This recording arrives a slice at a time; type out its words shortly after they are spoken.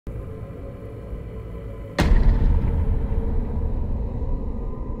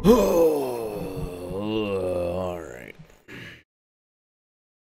All right.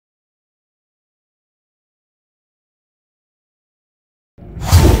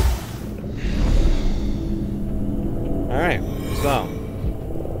 All right. So,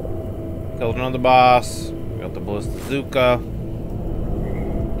 killed another boss. We got the Ballistazooka.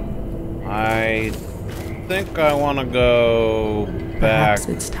 I think I want to go back. Perhaps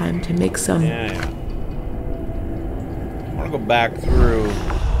it's time to make some. Yeah. I want to go back through.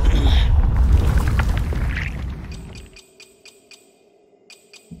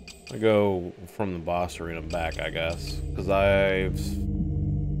 I go from the boss arena back, I guess, because I've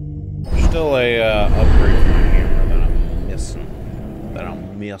still a upgrade for my hammer that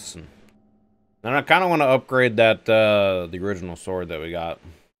I'm missing. And I kind of want to upgrade that the original sword that we got.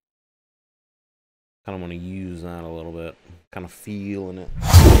 Kind of want to use that a little bit. Kind of feeling it.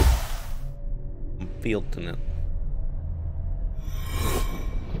 I'm feeling it.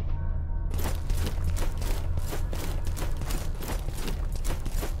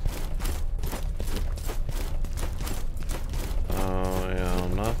 Yeah,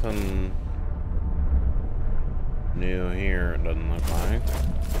 nothing new here, it doesn't look like.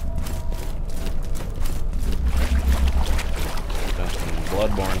 Got some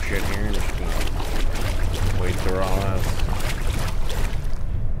Bloodborne shit here, just gonna wade through all this.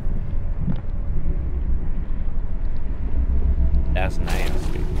 That's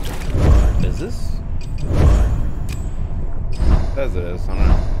nasty. Is this? It says it is, I don't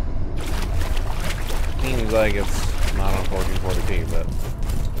know. Seems like it's not on 1440p, but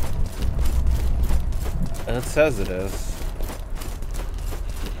it says it is.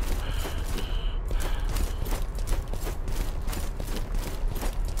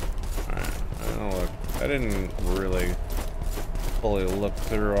 Alright, I didn't really fully look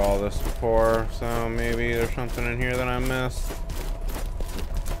through all this before, so maybe there's something in here that I missed.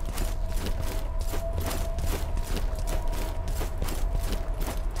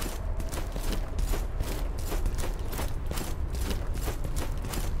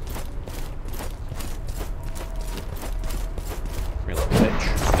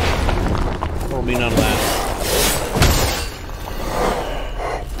 There'll be none of that.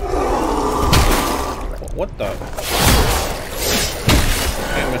 What the?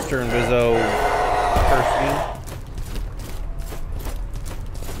 Hey, Mr. Inviso person.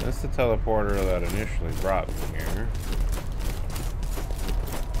 That's the teleporter that initially brought me here.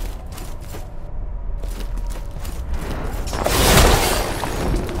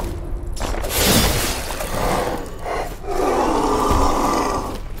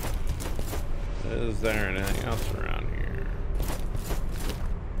 Is there anything else around here?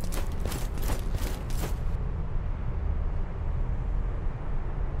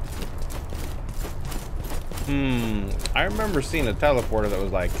 I remember seeing a teleporter that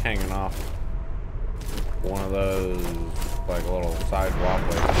was like hanging off one of those, like a little side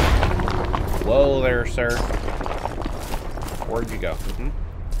walkway. Whoa there, sir. Where'd you go?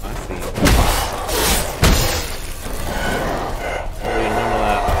 I see you. Holy none of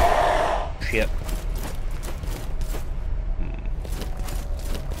that shit.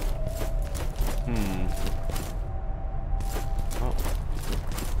 Oh.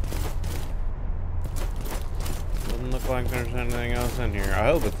 Doesn't look like there's anything else in here. I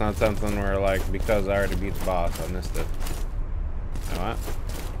hope it's not something where, like, because I already beat the boss, I missed it. You know what?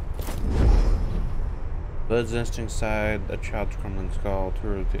 Blood's nesting side, a child's crumbling skull,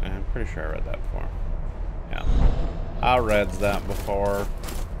 I'm pretty sure I read that before. Yeah. I read that before.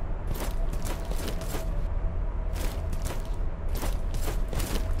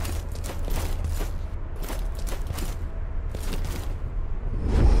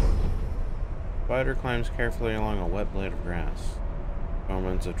 Spider climbs carefully along a wet blade of grass.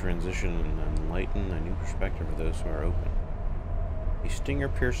 Moments of transition and enlighten a new perspective for those who are open. A stinger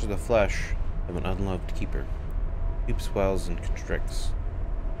pierces the flesh of an unloved keeper. Tube swells and constricts.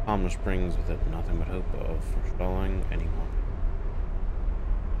 Calmness brings with it nothing but hope of forestalling any moment.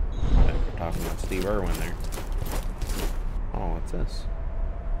 I think we're talking about Steve Irwin there. Oh, what's this?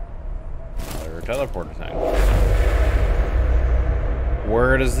 Another teleporter thing.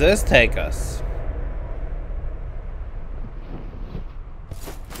 Where does this take us?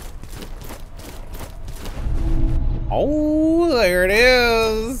 Oh, there it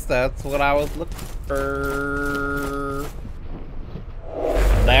is. That's what I was looking for.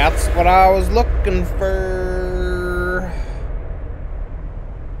 That's what I was looking for.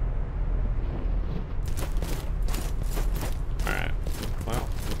 Alright. Well.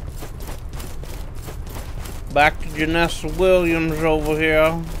 Back to Janessa Williams over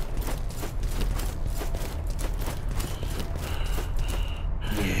here.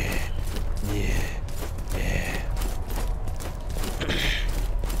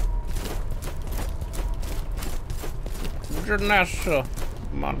 Janessa,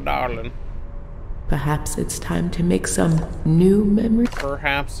 my darling. Perhaps it's time to make some new memories.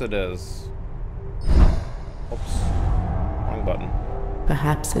 Perhaps it is. Oops. Wrong button.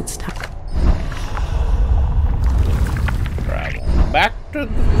 Perhaps it's time. Travel back to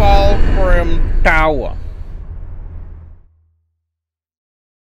the Valgrim Tower.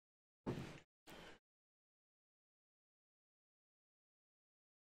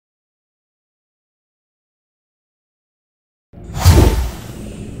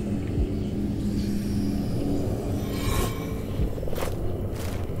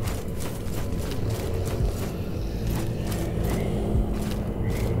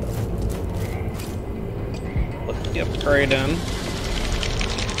 Upgrade in.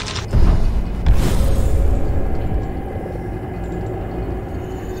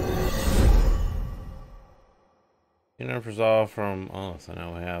 Unit resolved from, oh, so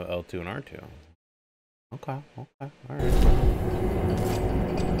now we have L2 and R2. Okay, alright.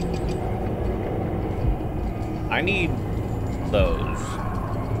 I need those.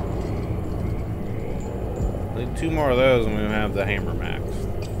 I need 2 more of those and we have the Hammer Max.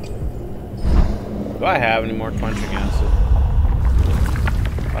 Do I have any more quenching acid?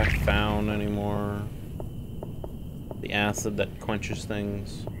 Have I found any more? The acid that quenches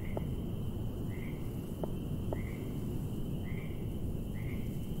things?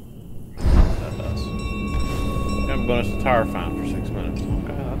 That does. Got a bonus to tar found for 6 minutes.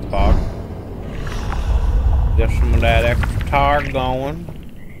 Okay, that's bog. Get some of that extra tar going.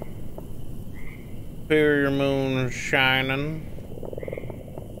 Superior moon is shining.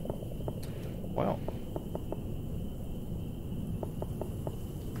 Well.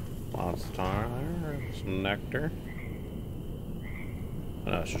 Lots of tar there. Some nectar.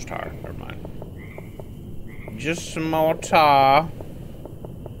 Oh, no, it's just tar. Never mind. Just some more tar.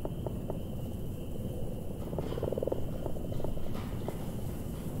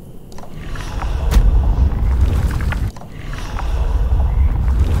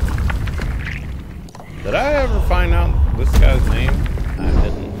 Did I ever find out this guy's name? I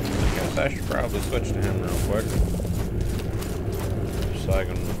didn't. I guess I should probably switch to him real quick. So I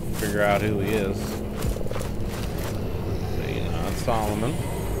can figure out who he is. So, you know, it's Solomon.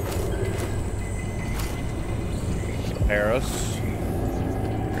 Paris.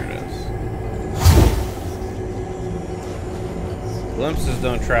 Here it is. Glimpses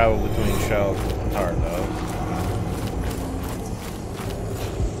don't travel between shells with the tar, though.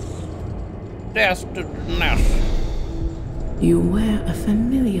 Destination. You wear a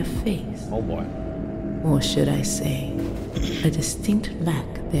familiar face. Oh boy. Or should I say, a distinct lack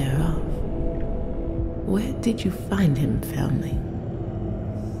thereof. Where did you find him, foundling?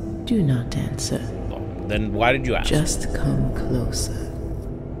 Do not answer. Then why did you ask? Just come closer.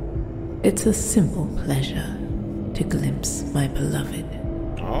 It's a simple pleasure to glimpse my beloved.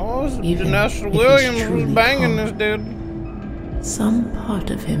 Oh, Janessa Williams was banging this dude. Some part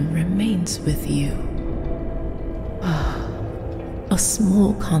of him remains with you. A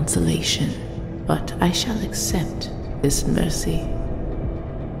small consolation, but I shall accept this mercy.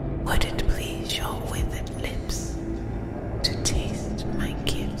 Would it please your withered lips to taste my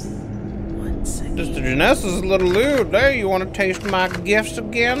gifts once again? Sister Janessa's a little lewd. Hey, you want to taste my gifts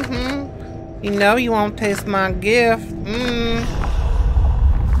again, You know you want to taste my gift,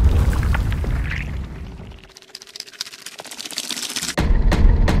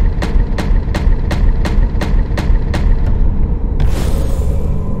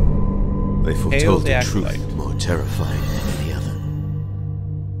 They foretold the truth more terrifying than any other.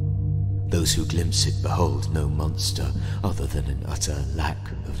 Those who glimpse it behold no monster other than an utter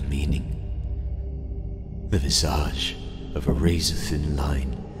lack of meaning. The visage of a razor-thin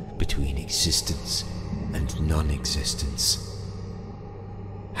line between existence and non-existence.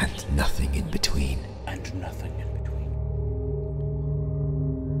 And nothing in between. And nothing in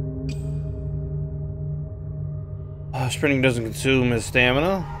between. Sprinting doesn't consume his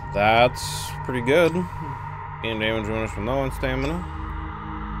stamina. That's pretty good. Gain damage bonus from no one stamina.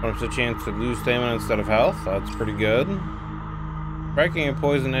 Bonus a chance to lose stamina instead of health. That's pretty good. Striking a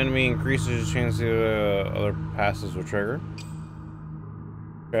poison enemy increases your chance to other passes will trigger.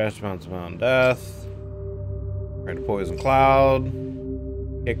 Crash amounts of mountain death. Create a poison cloud.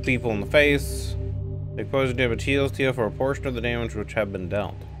 Kick people in the face. Take poison damage heals TF for a portion of the damage which have been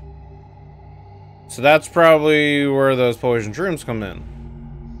dealt. So that's probably where those poison shrooms come in.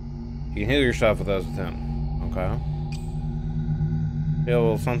 You can heal yourself with those with him. Okay. Heal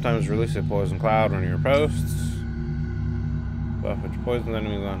will sometimes release a poison cloud on your posts. Buff which poison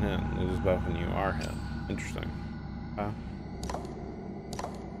enemies on hit. Loses buff when you are hit. Interesting. Okay.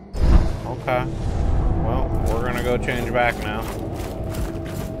 Okay. Well, we're gonna go change back now.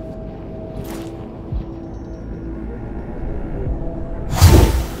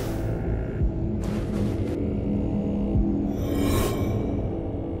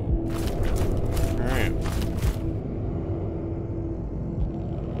 Alright.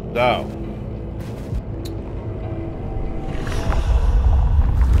 So.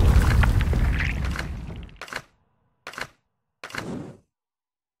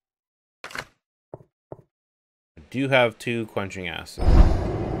 Do have 2 quenching acid.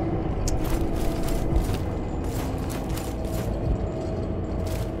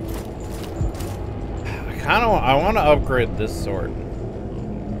 I want to upgrade this sword.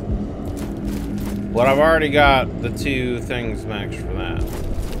 But I've already got the 2 things maxed for that.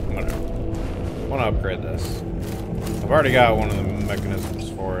 Whatever. I want to upgrade this. I've already got one of the mechanisms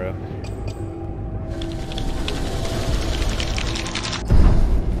for it.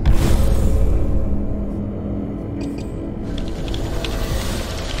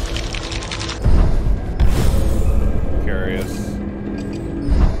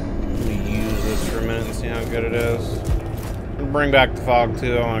 Good it is. I'll bring back the fog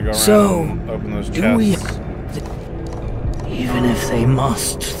too. I want to go around and open those chests. Even if they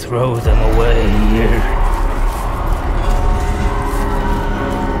must throw them away here.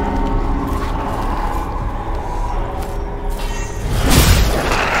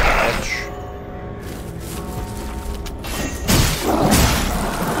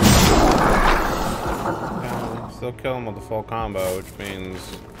 Still kill him with the full combo, which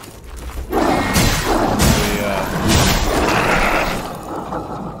means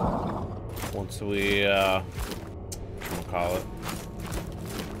once we call it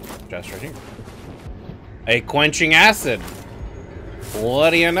just right here. A quenching acid. What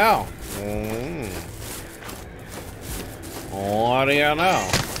do you know? What do you know?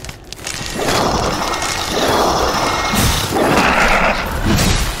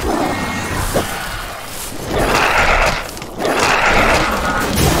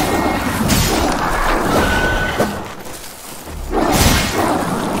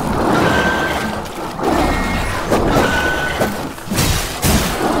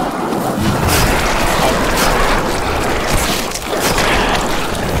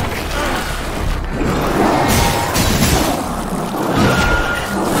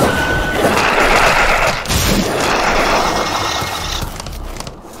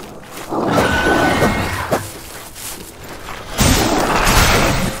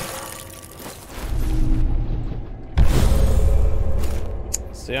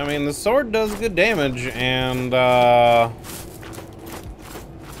 I mean, the sword does good damage, and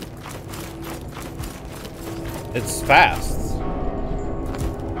it's fast,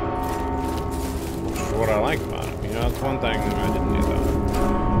 which is what I like about it. You know, that's one thing that I didn't do though.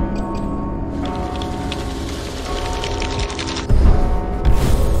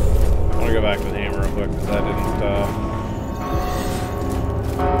 I want to go back to the hammer real quick because I didn't.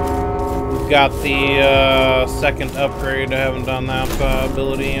 Got the second upgrade. I haven't done that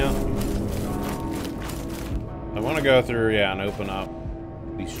ability yet. I want to go through, yeah, and open up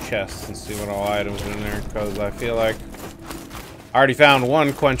these chests and see what all items are in there, because I feel like I already found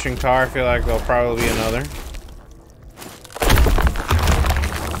one quenching tar. I feel like there'll probably be another.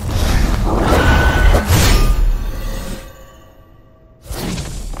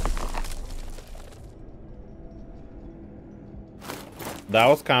 That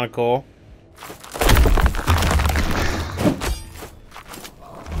was kind of cool.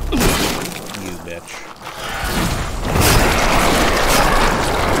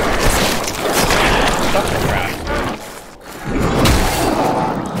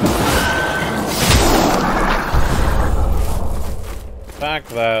 Back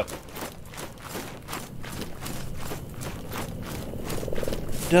that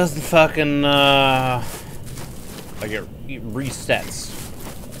does the fucking like it resets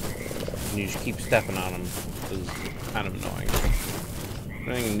and you just keep stepping on them. Is kind of annoying.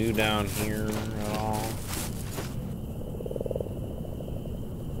 Anything new down here at all?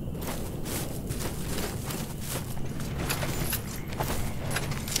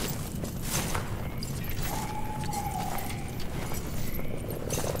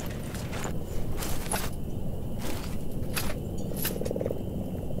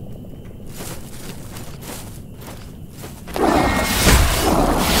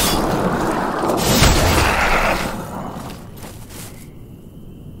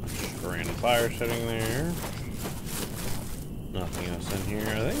 Sitting there. Nothing else in here.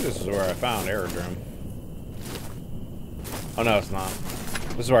 I think this is where I found Aerodrome. Oh no, it's not.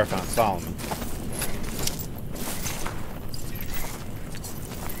 This is where I found Solomon.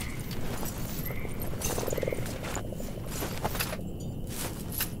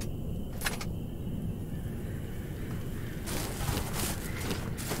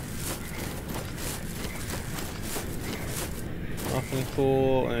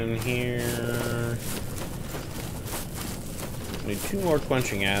 pool in here. Need 2 more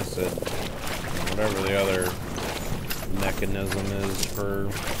quenching acid. Whatever the other mechanism is for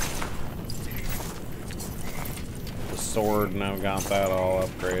the sword. Now got that all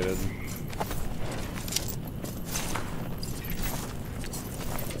upgraded.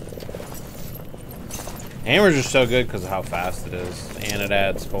 Hammer's just so good because of how fast it is, and it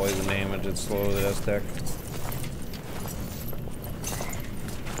adds poison damage. It slowly does tick.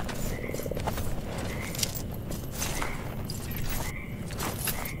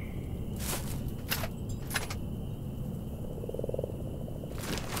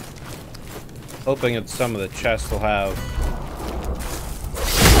 Hoping that some of the chests will have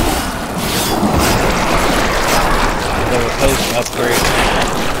the post upgrade.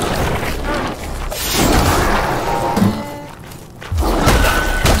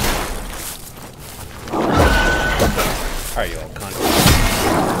 Are you all cunt?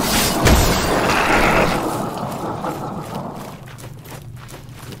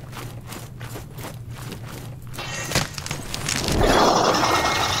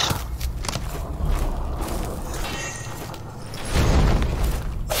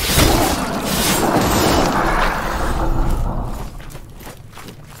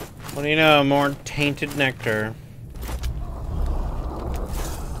 What do you know? More tainted nectar.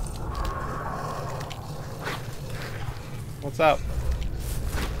 What's up?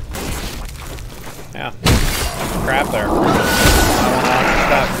 Yeah. Crap there. I want to watch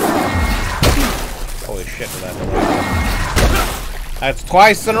stuff. Holy shit with that delay. That's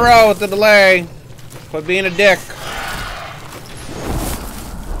twice in a row with the delay. Quit being a dick.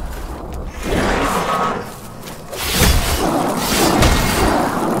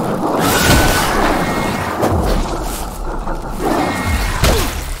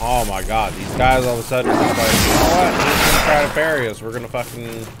 Oh my god, these guys all of a sudden are just like, you know what? He's gonna try to parry us. We're gonna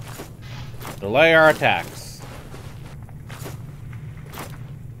fucking delay our attacks.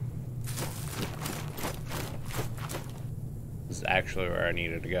 This is actually where I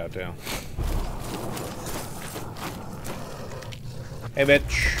needed to go to. Hey,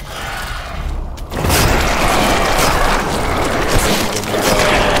 bitch.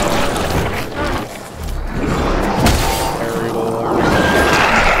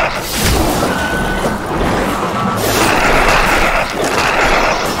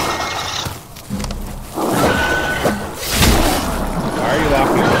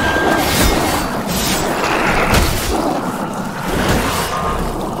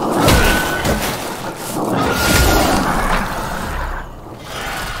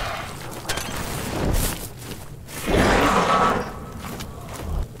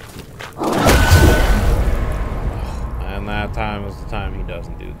 Time is the time he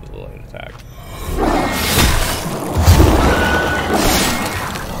doesn't do the delayed attack.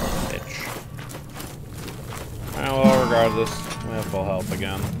 Bitch. Alright, well, regardless, we have full health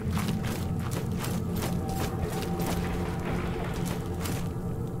again.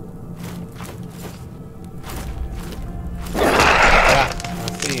 Yeah, I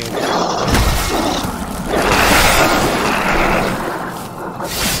see you.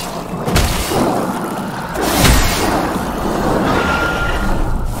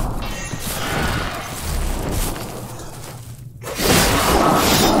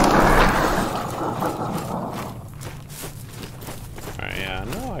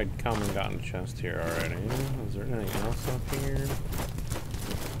 Come and gotten a chest here already. Is there anything else up here?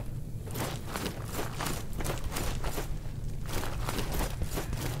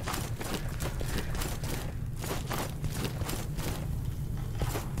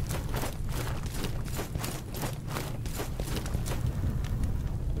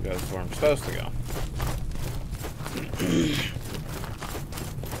 Goes where I'm supposed to go.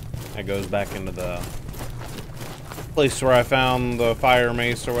 That goes back into the place where I found the fire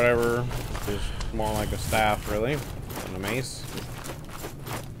mace or whatever. It's more like a staff, really, than a mace.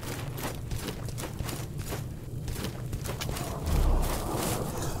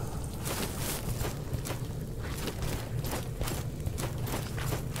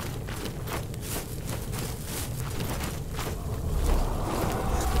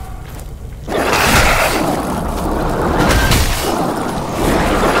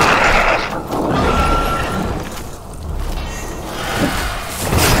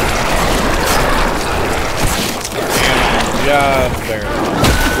 Just barely.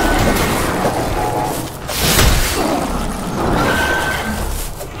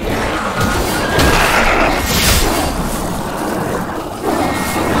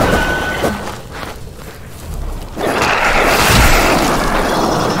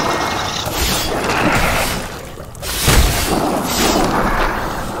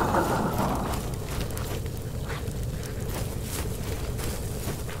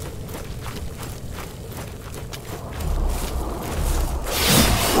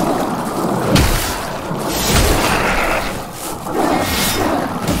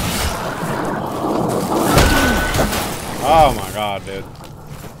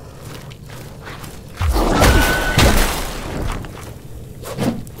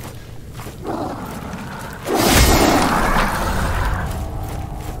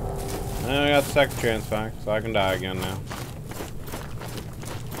 second chance back, so I can die again now.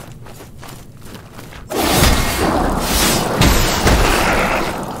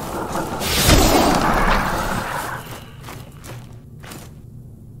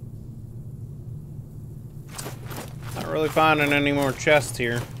 Not really finding any more chests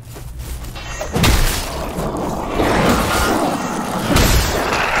here.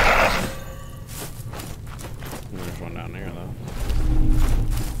 There's one down there, though.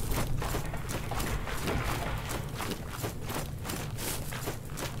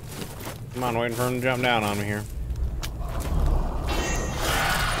 Come on, waiting for him to jump down on me here.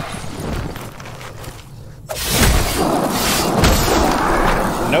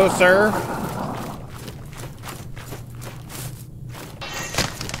 No, sir.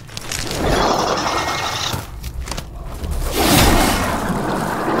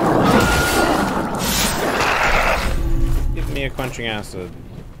 Give me a quenching acid.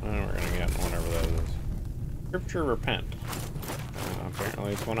 Oh, we're gonna get whatever that is. Scripture Repent.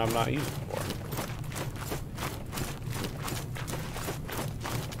 Apparently it's one I've not used before.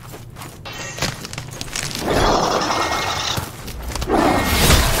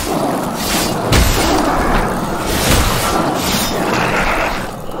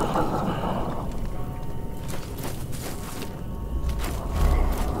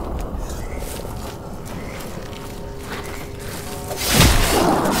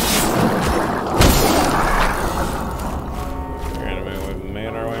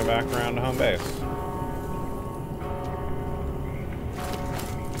 Around to home base.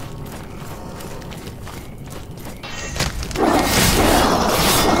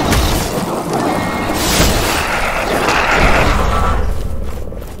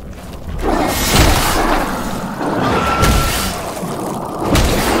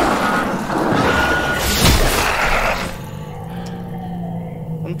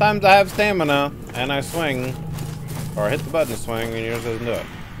 Sometimes I have stamina and I swing, or I hit the button to swing and yours doesn't do it.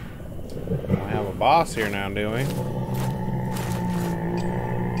 We have a boss here now, do we?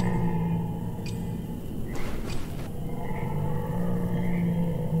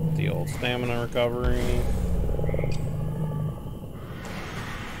 The old stamina recovery.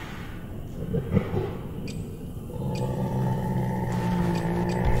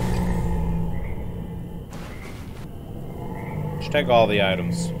 Just take all the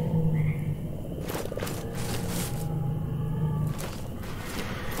items.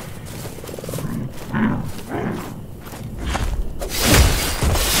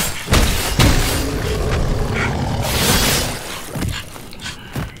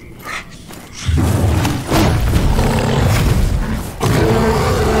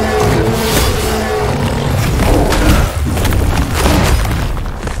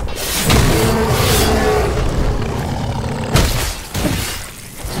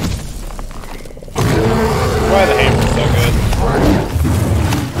 Why the hammer's so good?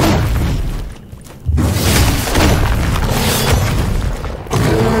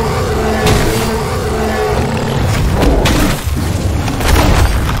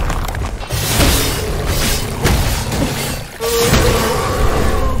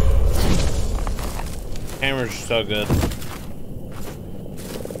 Hammer's so good.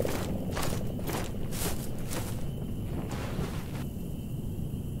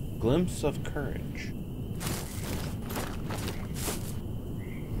 Glimpse of courage.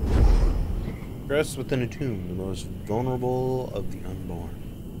 Dressed within a tomb, the most vulnerable of the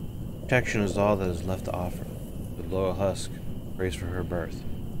unborn. Protection is all that is left to offer. The loyal husk prays for her birth,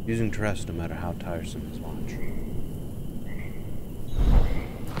 using to rest no matter how tiresome his watch.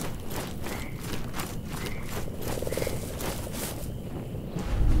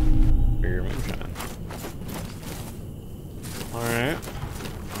 Beer moonshine. Alright.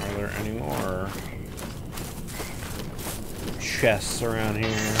 Are there any more chests around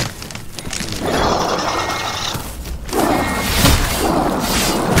here?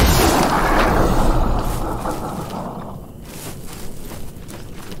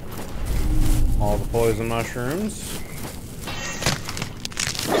 All the poison mushrooms.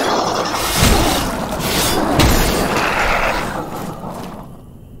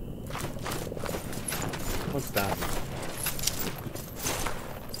 What's that?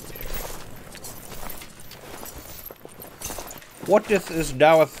 What is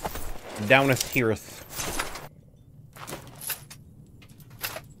downeth heareth?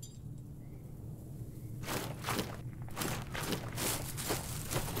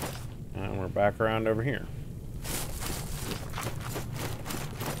 And we're back around over here.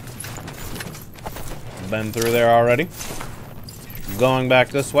 Been through there already. Going back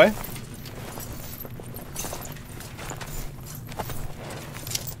this way.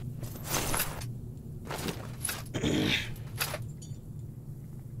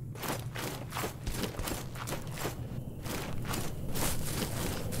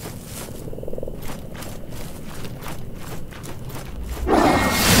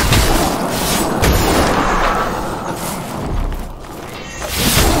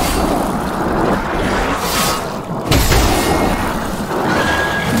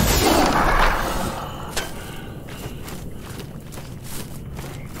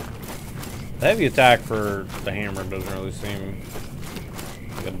 heavy attack for the hammer doesn't really seem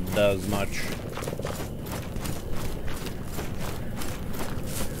like it does much.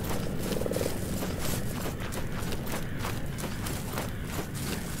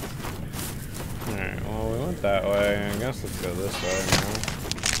 Alright, well, we went that way. I guess let's go this way now.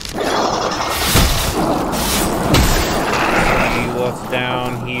 See what's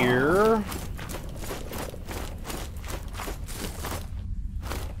down here.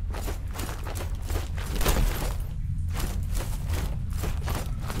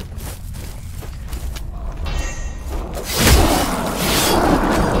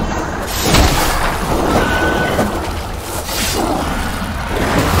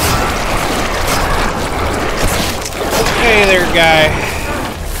 Hey there, guy.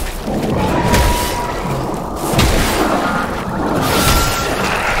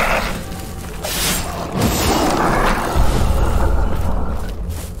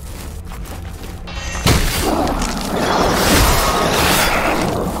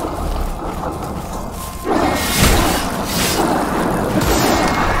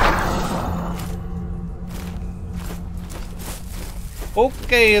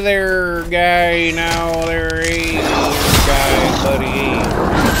 Okay there, guy. Now there is guy, buddy.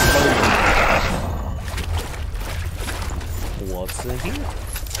 What's in here?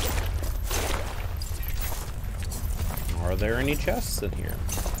 Are there any chests in here?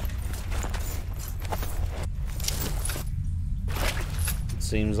 It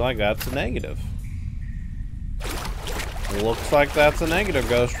seems like that's a negative. Looks like that's a negative,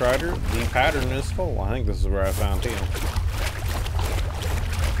 Ghost Rider. The pattern is full. I think this is where I found him.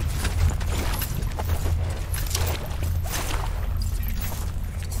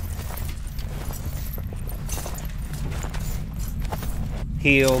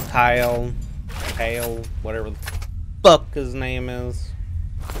 Heel, Tile, Tail, whatever the fuck his name is.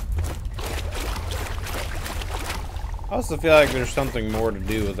 I also feel like there's something more to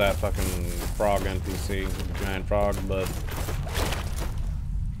do with that fucking frog NPC, giant frog, but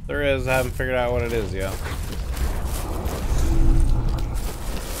there is. I haven't figured out what it is yet.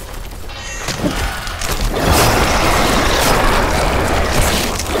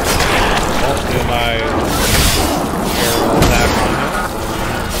 Won't do my arrow attack on him.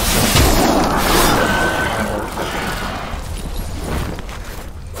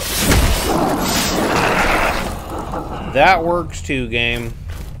 That works too, game.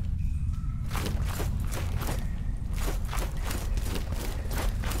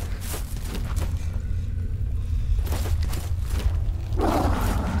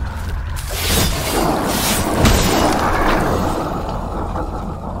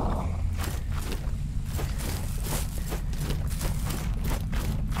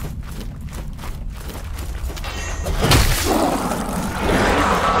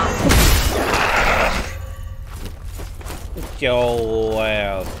 Yo,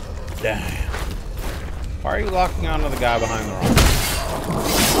 ass. Damn. Why are you locking onto the guy behind the rock?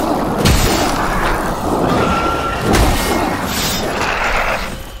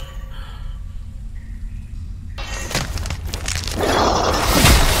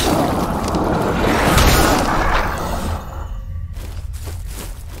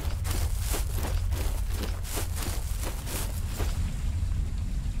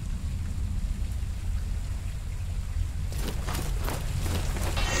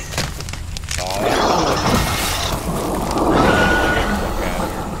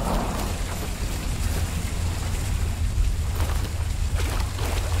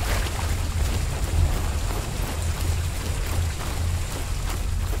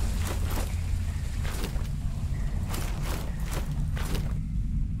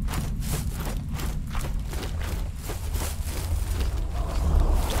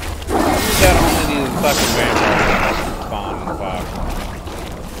 Fucking vampire spawn, fuck.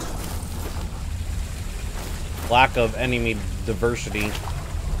 Lack of enemy diversity.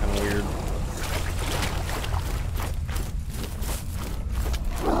 Kinda weird.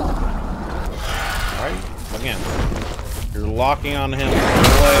 Alright, again. You're locking on him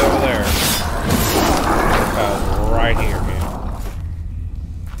way over there. Right here, man.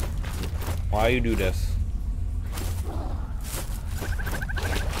 Why you do this?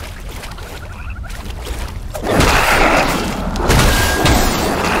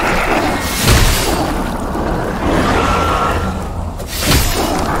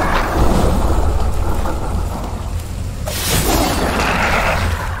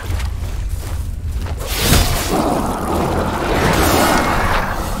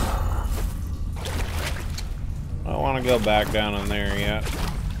 Go back down in there yet.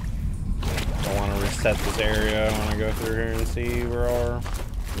 I want to reset this area. I want to go through here and see where our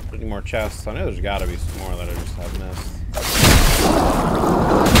Any more chests? I know there's got to be some more that I just have missed.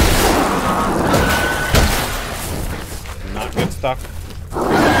 Not get stuck.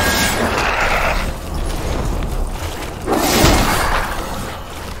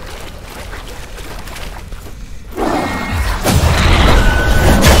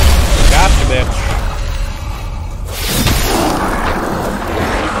 Gotcha, bitch.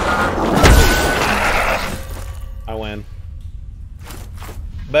 I win.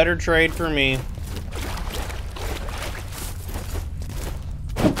 Better trade for me.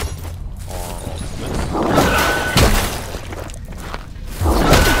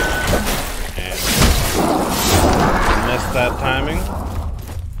 And missed that timing.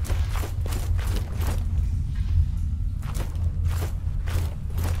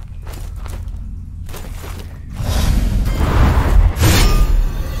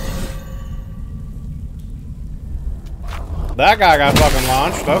 That guy got fucking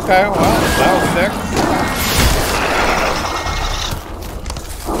launched. Okay, well, that was sick.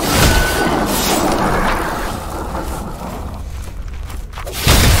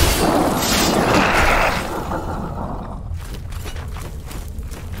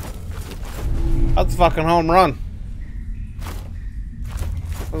 That's a fucking home run.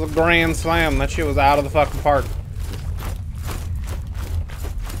 That was a grand slam. That shit was out of the fucking park.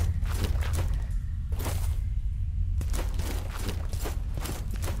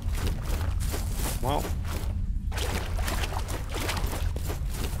 Well.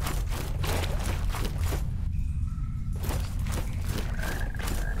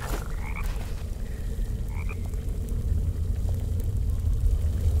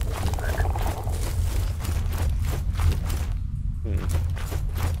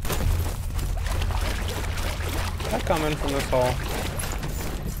 Did I come in from this hole? I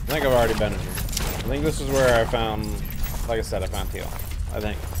think I've already been in here. I think this is where I found, like I said, I found Teal. I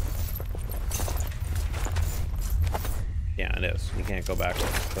think. Yeah, it is. You can't go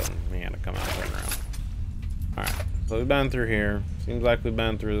backwards, but you gotta come out and turn around. Alright, so we've been through here. Seems like we've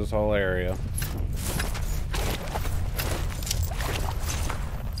been through this whole area.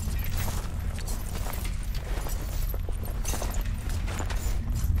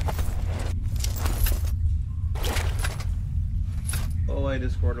 Go away,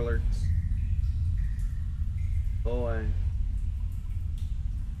 Discord alerts. Go away.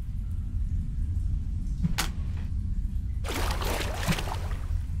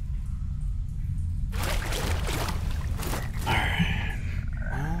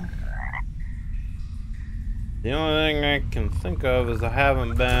 The only thing I can think of is I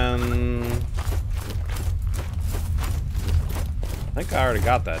haven't been... I think I already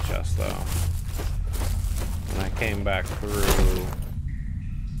got that chest though. When I came back through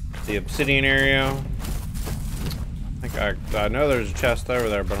the obsidian area. I think I know there's a chest over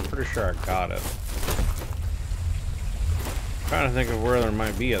there, but I'm pretty sure I got it. I'm trying to think of where there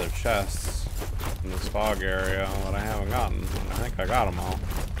might be other chests in this fog area that I haven't gotten. I think I got them all.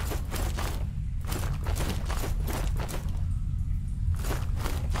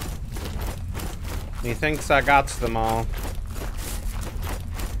 He thinks I got them all. If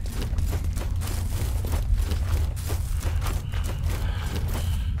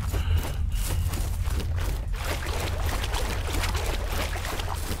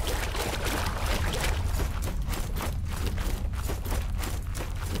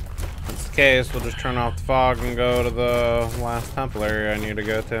that's the case, we'll just turn off the fog and go to the last temple area I need to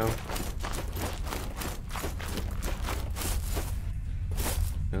go to.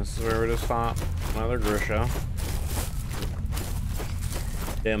 This is where we just fought another Grisha.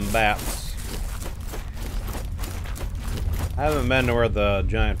 Them bats. I haven't been to where the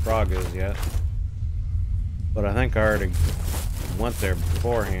giant frog is yet, but I think I already went there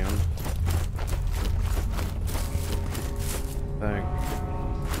beforehand.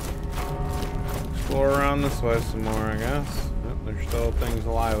 Explore around this way some more, I guess. Yep, there's still things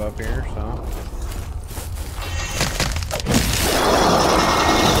alive up here, so.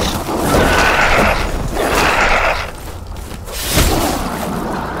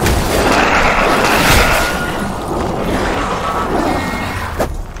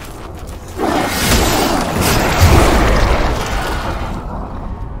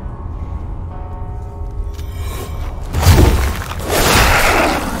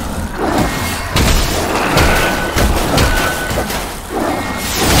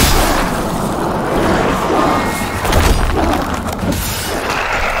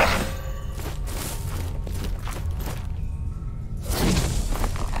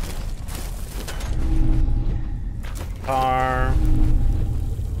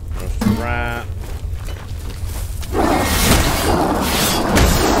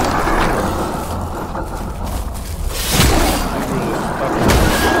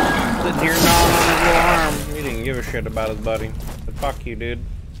 sitting here gnawing on his little arm. He didn't give a shit about his buddy. But fuck you, dude.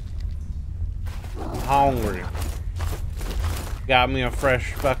 I'm hungry. Got me a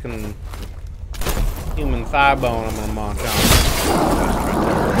fresh fucking human thigh bone I'm gonna munch on.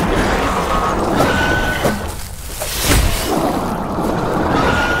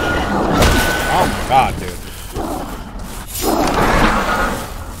 Oh my god, dude.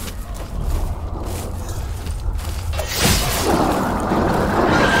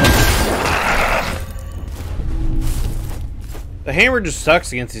 The hammer just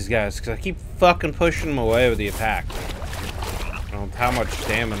sucks against these guys because I keep fucking pushing them away with the attack. I don't know how much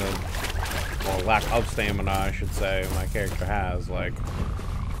stamina, or lack of stamina, I should say, my character has. Like,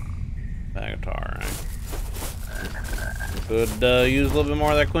 Avatar, right? Could use a little bit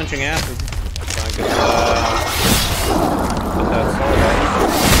more of that quenching acid. So I could get that sword up.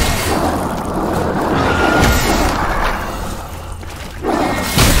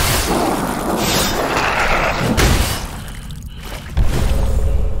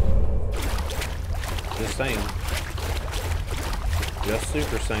 Just saying. Just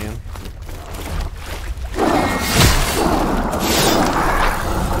Super Saiyan.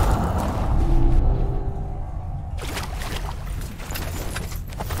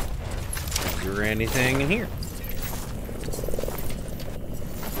 Is there anything in here?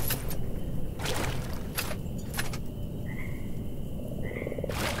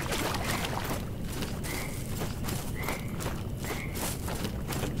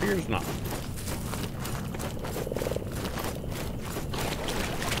 It appears not.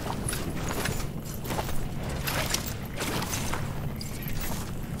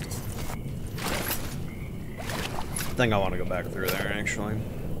 I think I want to go back through there, actually.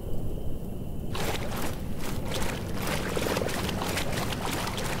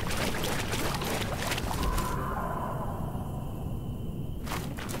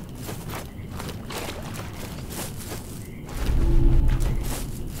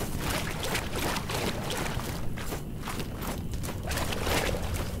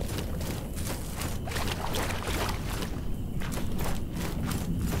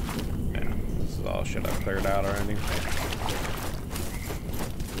 Yeah, this is all shit I've cleared out already.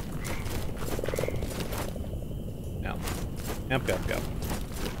 Yep.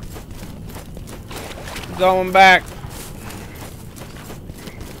 Going back.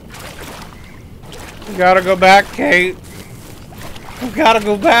 We gotta go back, Kate. We gotta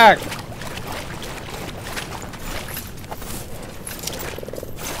go back.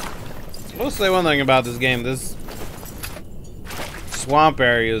 I'll say one thing about this game. This swamp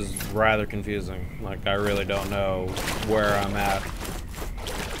area is rather confusing. Like, I really don't know where I'm at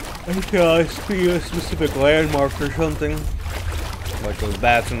until I see a specific landmark or something. Like those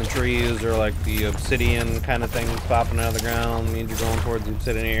bats in the trees, or like the obsidian kind of things popping out of the ground means you're going towards the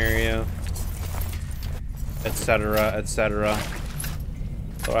obsidian area, etc., etc.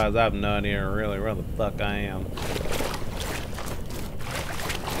 Otherwise, I have no idea really where the fuck I am.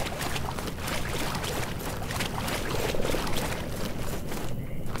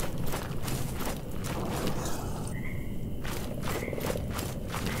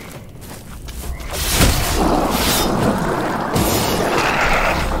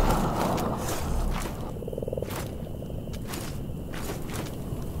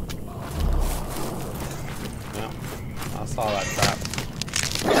 I saw that trap.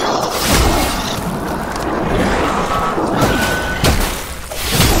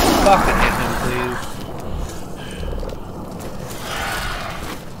 Fucking hit him, please.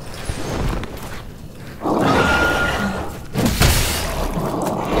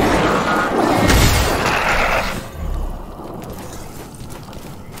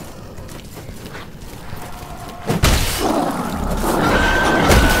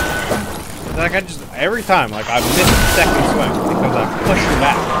 Like, I just, every time, like, I miss the second swing because I'm pushing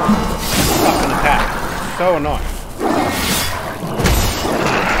back. Fucking attack. So annoying.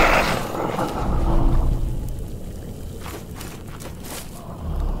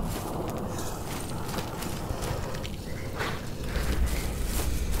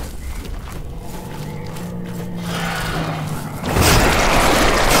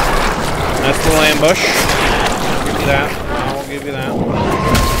 Nice little ambush. I'll give you that. I will give you that.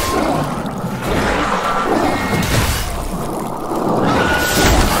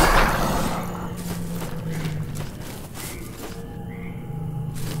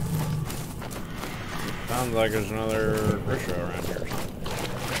 Sounds like there's another Grisha around here or something.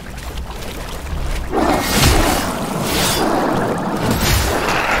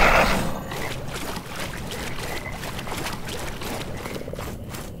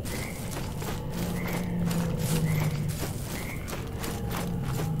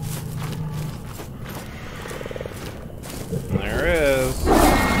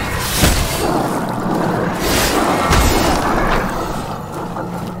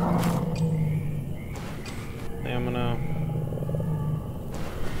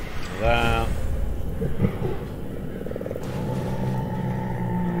 that.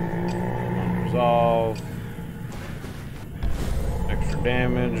 Unresolved. Extra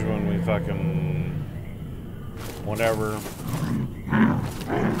damage when we fucking... whatever.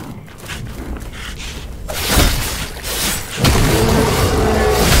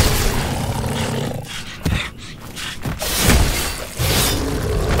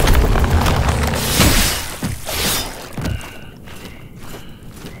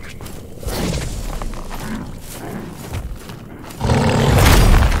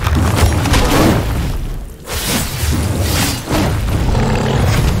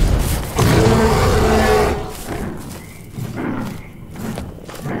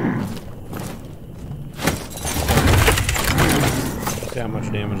 See how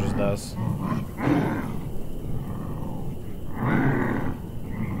much damage this does.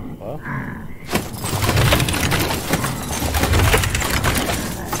 Hello?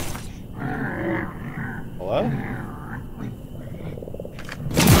 Hello?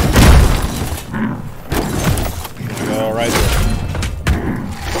 Go right there.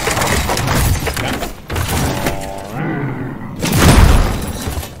 Okay.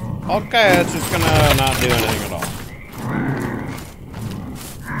 Alright. Okay, it's just gonna not do anything at all.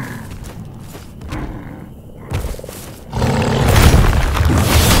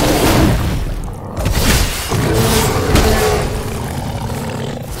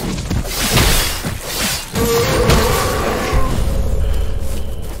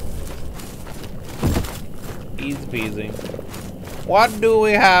 Easy peasy. What do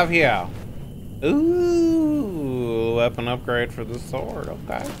we have here? Ooh, weapon upgrade for the sword.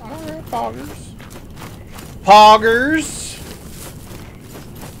 Okay, alright, poggers. Poggers!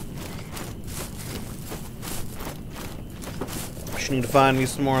 Just need to find me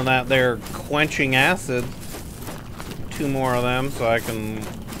some more of that there quenching acid. 2 more of them so I can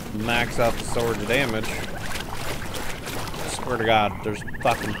max out the sword's damage. Swear to God, there's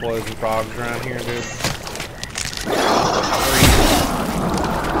fucking poison frogs around here, dude.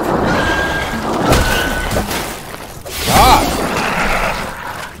 God!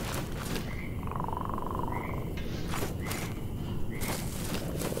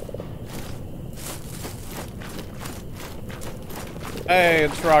 Hey,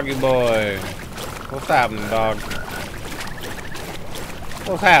 it's Froggy Boy. What's happening, dog?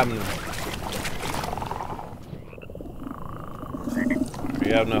 What's happening?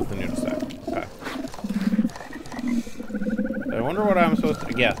 You have nothing new to say. Okay. I wonder what I'm supposed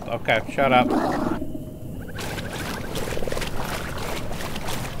to get. Okay, shut up. I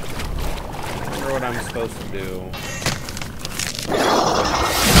wonder what I'm supposed to do.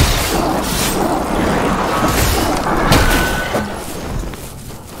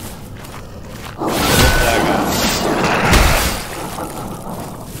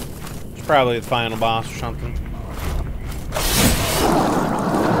 It's probably the final boss or something.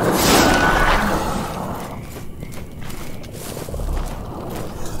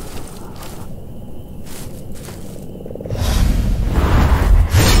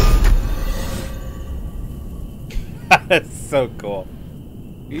 That's so cool.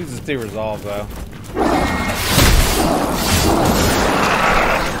 He uses 2 resolve though.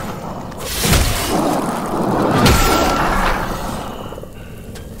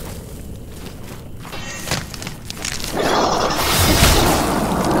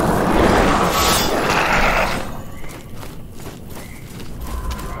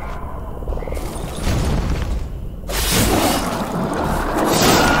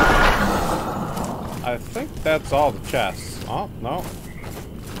 I think that's all the chests. Oh, no.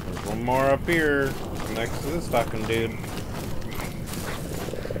 There's one more up here next to this fucking dude.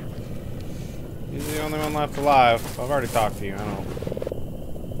 He's the only one left alive. I've already talked to you, I know.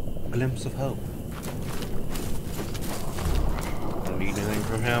 Glimpse of hope. Don't need anything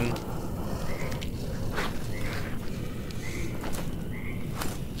from him.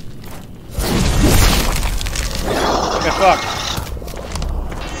 Get fucked.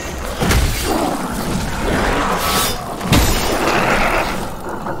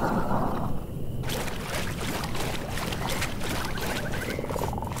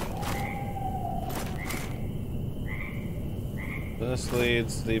 This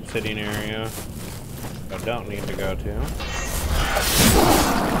leads to the obsidian area I don't need to go to.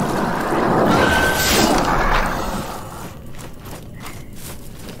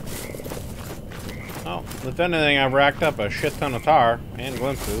 Oh, if anything, I've racked up a shit ton of tar and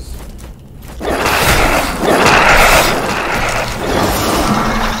glimpses.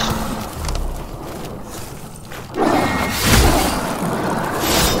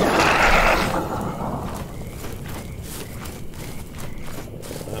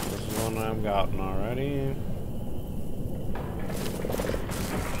 one I've gotten already.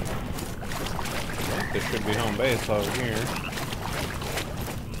 I think this should be home base over here.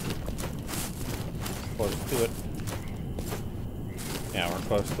 Close to it. Yeah, we're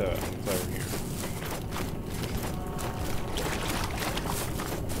close to it. It's over here.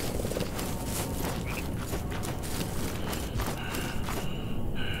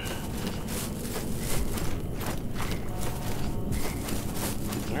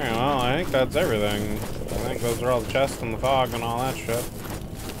 Alright, well, I think that's everything. I think those are all the chests and the fog and all that shit.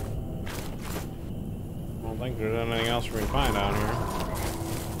 I don't think there's anything else we can find down here.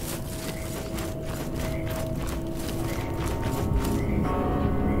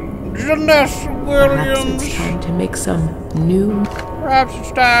 Janessa Perhaps Williams! it's time to make some new. Perhaps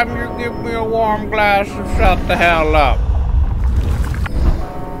it's time you give me a warm glass and shut the hell up.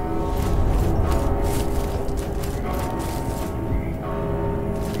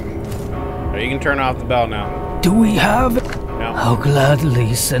 You can turn off the bell now. Do we have it? No. I'll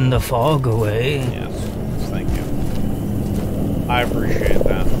gladly send the fog away. Yes, thank you. I appreciate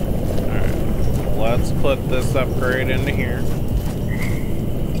that. Alright, let's put this upgrade into here.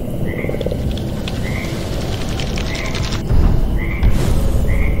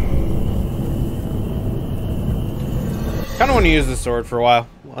 Kinda want to use this sword for a while.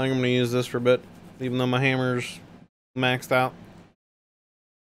 I think I'm gonna use this for a bit, even though my hammer's maxed out.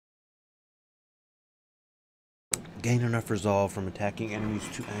 Gain enough resolve from attacking enemies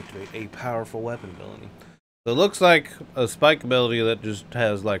to activate a powerful weapon ability. So it looks like a spike ability that just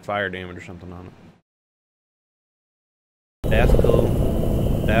has like fire damage or something on it. That's cool.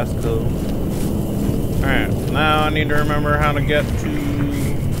 That's cool. Alright, now I need to remember how to get to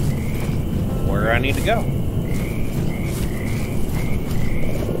where I need to go.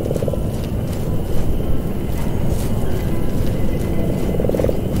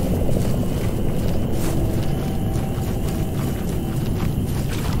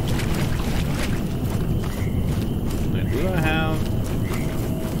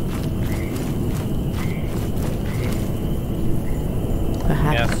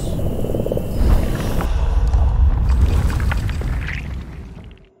 Perhaps. Yes.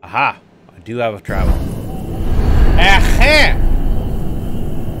 Aha! I do have a travel. Aha!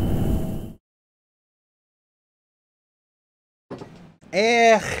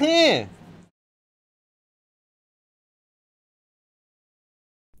 Aha!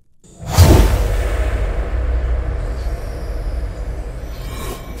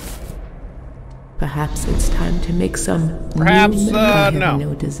 Perhaps it's time to make some Perhaps, new. I have no.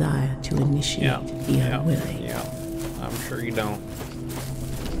 no desire to initiate the unwilling. Yeah. I'm sure you don't.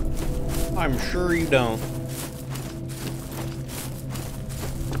 I'm sure you don't.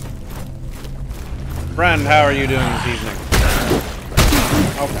 Friend, how are you doing this evening?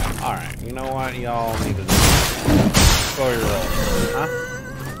 Okay, alright. You know what? Y'all need to go your roll. Huh?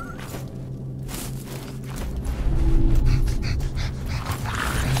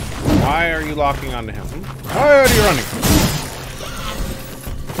 Why are you locking onto him? Why are you running?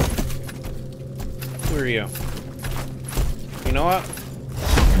 Who are you? You know what?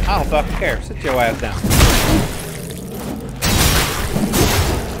 I don't fucking care. Sit your ass down.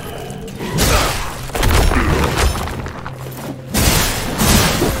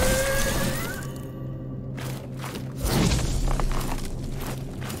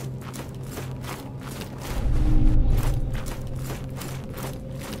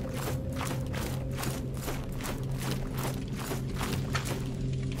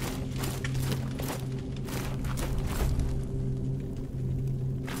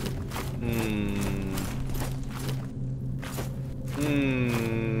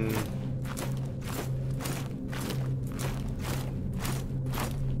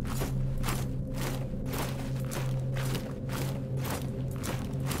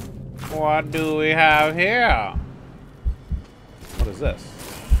 What do we have here? What is this?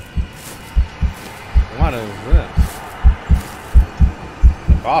 What is this?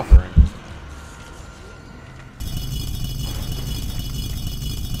 Like offerings.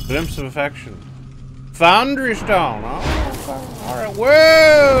 Glimpse of affection. Foundry stone. Oh, okay. Alright.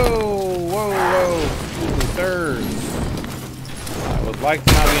 Whoa! Whoa, whoa. Thirds. I would like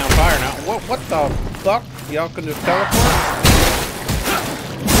to not be on fire now. What the fuck? Y'all can just teleport?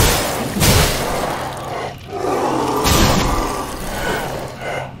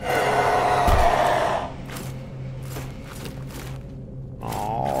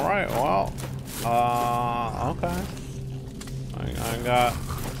 Okay. I got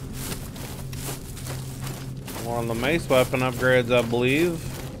more on the mace weapon upgrades, I believe.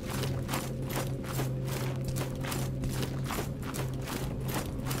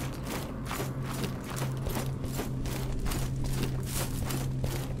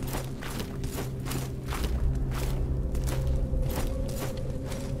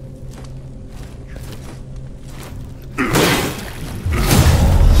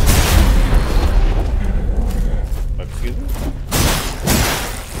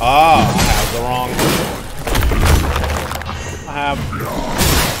 Oh, I have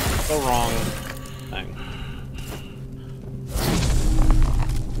the wrong thing.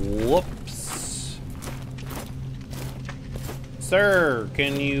 Whoops. Sir,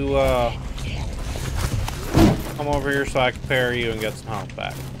 can you come over here so I can parry you and get some health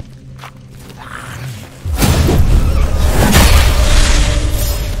back?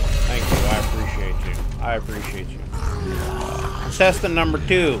 Thank you, I appreciate you. I appreciate you. Contestant number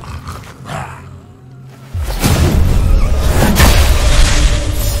 2.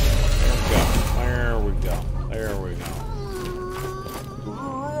 There we go. There we go.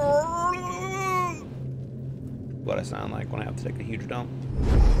 What I sound like when I have to take a huge dump.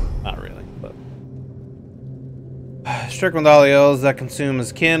 Not really, but Strickland Dahlios that consume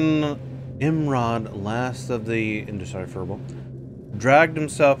his kin. Imrod, last of the indecipherable, dragged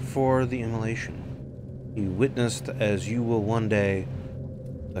himself before the immolation. He witnessed, as you will one day,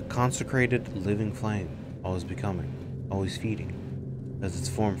 the consecrated living flame, always becoming, always feeding, as its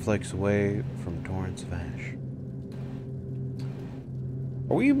form flakes away from torrents of ash.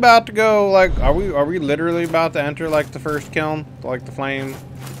 Are we about to go, like, are we literally about to enter, like, the first kiln? Like, the flame?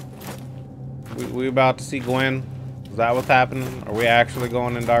 We about to see Gwen? Is that what's happening? Are we actually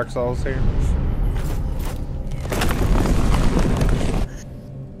going in Dark Souls here?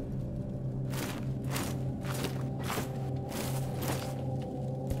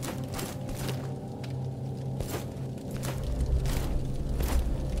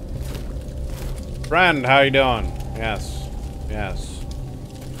 Friend, how you doing? Yes. Yes.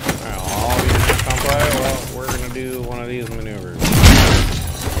 Alright, all of you just come play? Well, we're gonna do one of these maneuvers.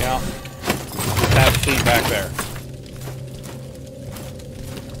 Yeah. Just have a seat back there.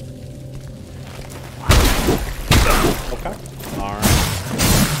 Okay. Alright.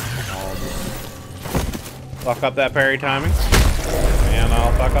 I'll just fuck up that parry timing. And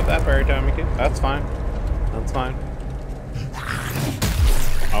I'll fuck up that parry timing too. That's fine. That's fine.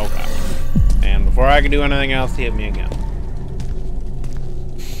 Okay. And before I can do anything else, he hit me again.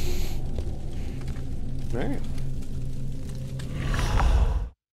 Alright.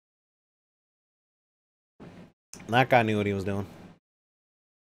 That guy knew what he was doing.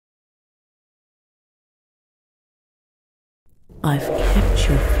 I've kept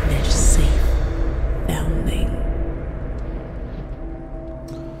your flesh safe, foundling.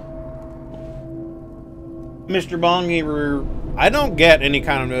 Mr. Bongeaver, I don't get any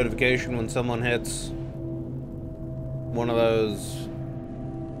kind of notification when someone hits one of those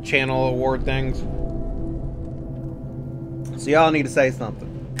channel award things. So y'all need to say something.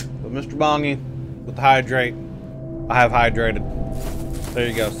 But Mr. Bongy, with the hydrate, I have hydrated. There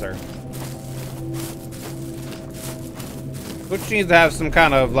you go, sir. Which needs to have some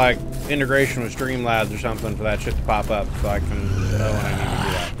kind of, like, integration with Streamlabs or something for that shit to pop up so I can know when I need to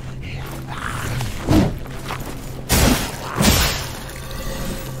do that.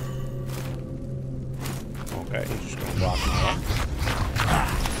 Okay, he's just gonna block my way.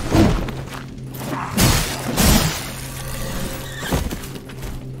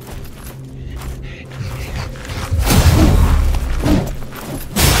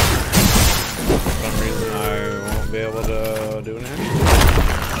 For some reason I won't be able to do anything.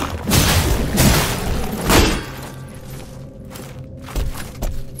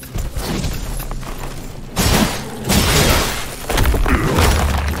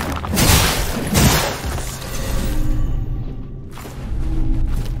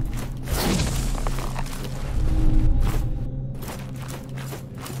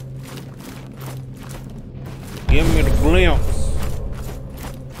 Give me the glimpse.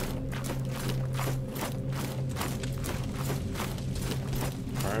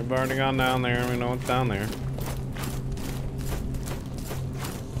 Alright, I've already gone down there. We know what's down there.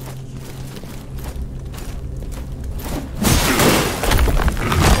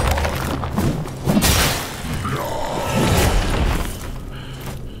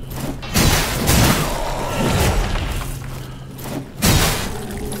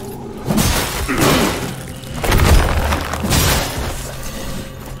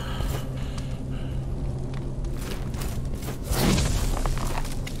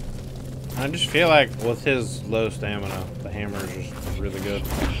 I just feel like with his low stamina, the hammer is just really good.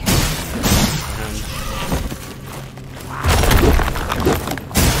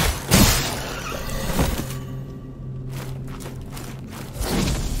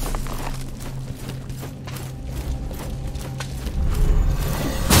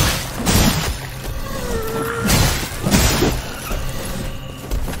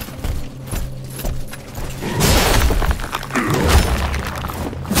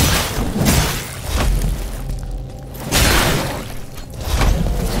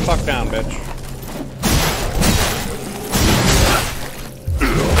 fuck down, bitch.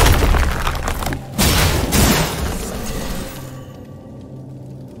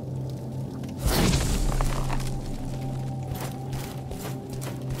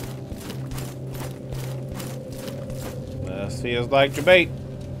 This feels like your bait.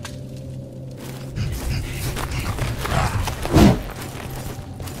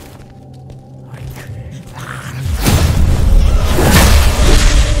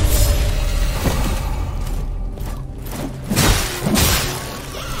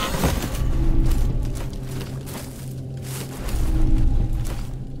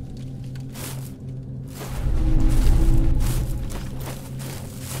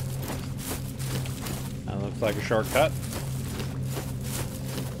 Like a shortcut.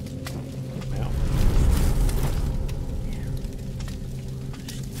 Yeah.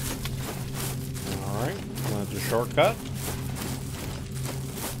 Alright, that's a shortcut.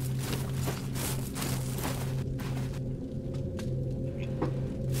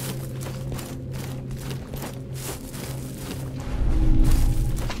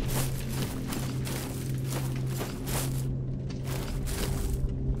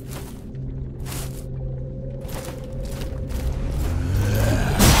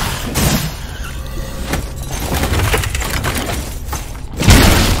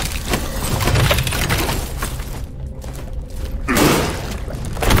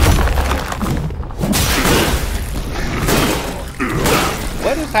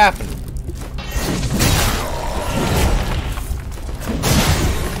 What is happening?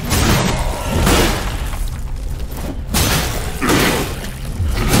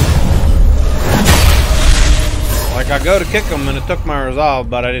 Like I go to kick him and it took my resolve,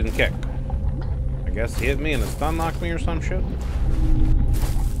 but I didn't kick. I guess he hit me and it stun locked me or some shit.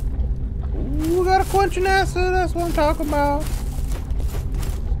 Ooh, got a quenching acid, that's what I'm talking about.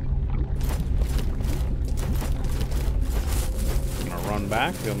 Run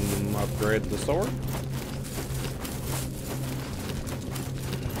back and upgrade the sword.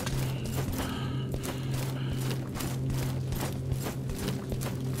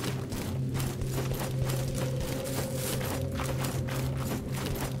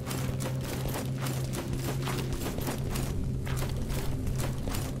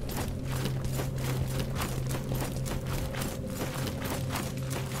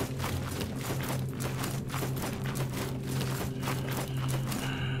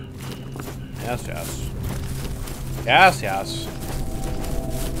 Yes, yes. Yes, yes.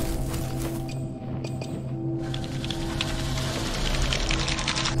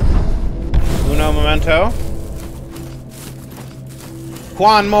 Uno momento.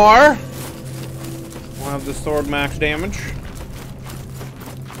 One more. We'll have the sword max damage.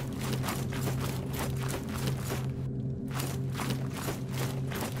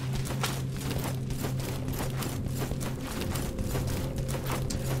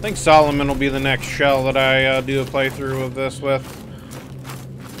 I think Solomon will be the next shell that I do a playthrough of this with.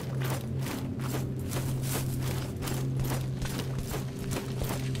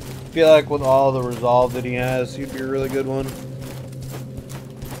 I feel like with all the resolve that he has, he'd be a really good one.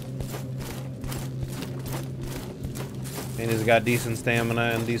 And he's got decent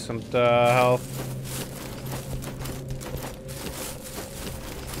stamina and decent health.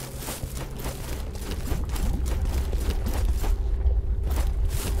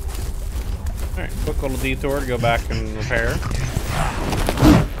 Alright, quick little detour to go back and repair.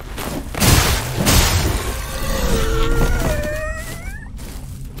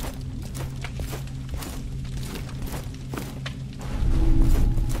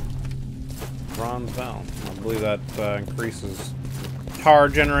 Bronze Bell. I believe that increases tar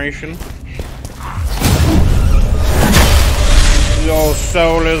generation. Your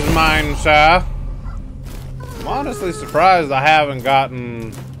soul is mine, sir. I'm honestly surprised I haven't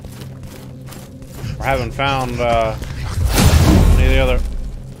gotten... or haven't found any of the other...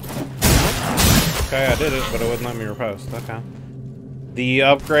 Okay, I did it, but it wouldn't let me riposte. Okay. The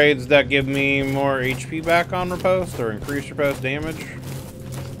upgrades that give me more HP back on riposte or increase riposte damage.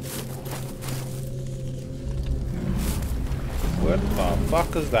 What the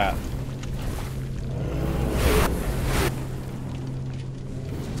fuck is that?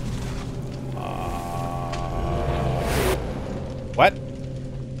 What?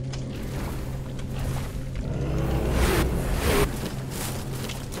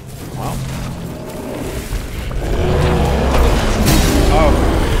 Well. Oh.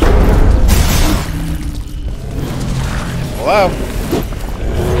 Hello?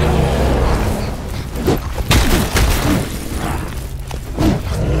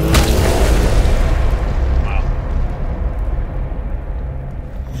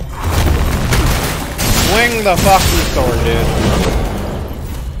 Bring the fucking sword, dude.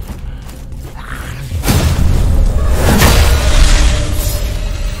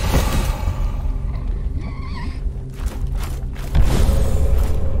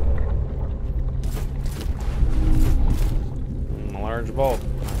 A large bolt.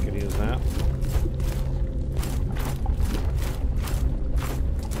 I could use that.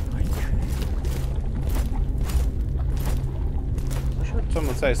 I heard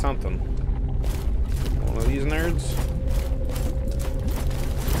someone say something. One of these nerds.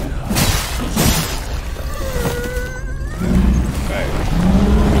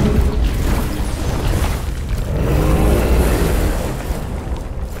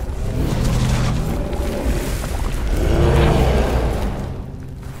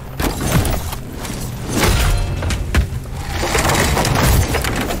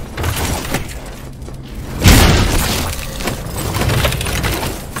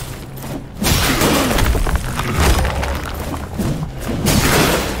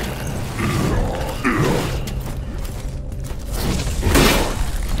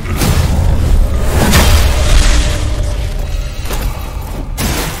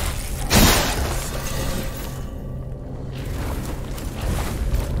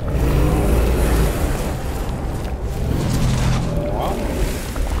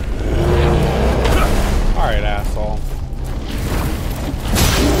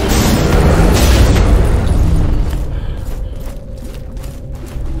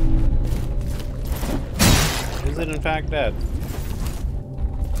 In fact, dead.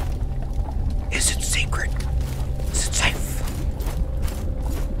 Is it secret? Is it safe?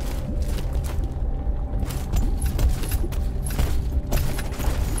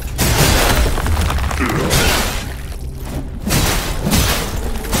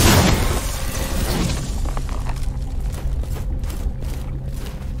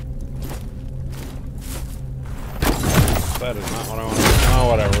 That is not what I want to do. Oh,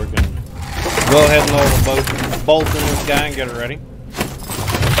 whatever. We can go ahead and load a bolt in this guy and get it ready.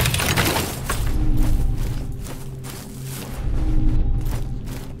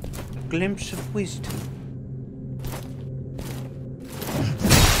 A glimpse of wisdom.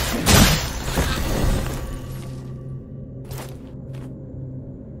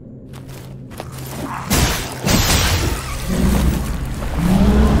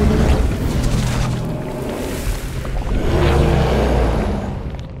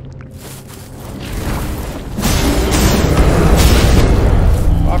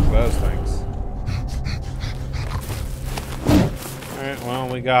 Well,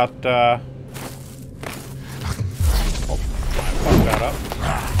 we got, oh, I fucked that up.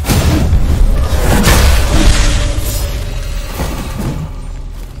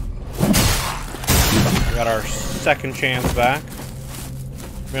 We got our second chance back.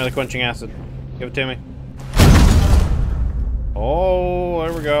 Merely quenching acid. Give it to me. Oh,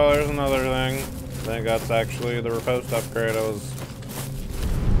 there we go. There's another thing. I think that's actually the riposte upgrade I was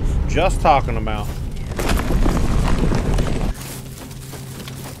just talking about.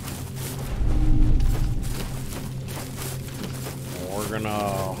 We're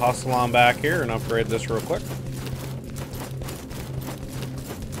gonna hustle on back here and upgrade this real quick.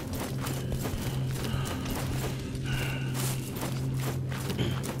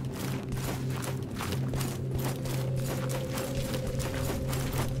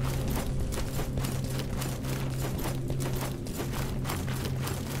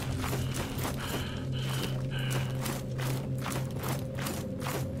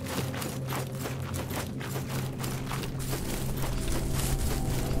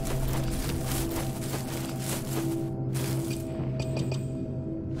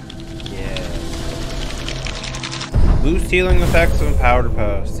 Boost healing effects of empowered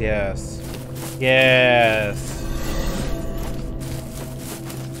posts. Yes. Yes.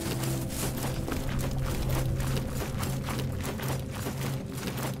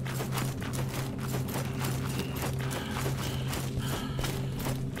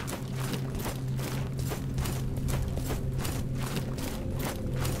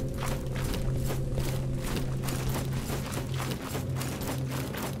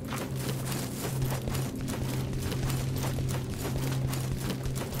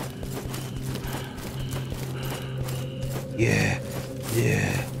 Yeah,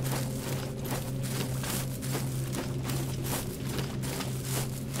 yeah.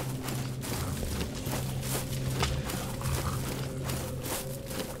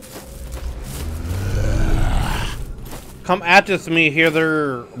 Come at this me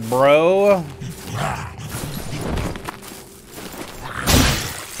hither, bro.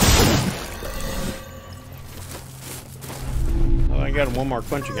 Oh, I got one more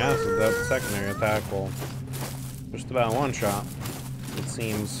quenching acid. That secondary attack will Just about one shot, it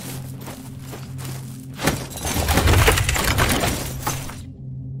seems.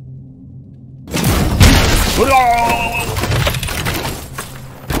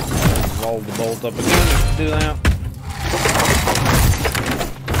 Roll the bolt up again just to do that.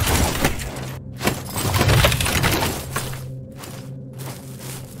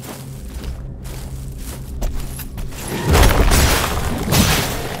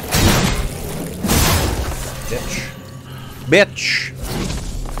 Bitch!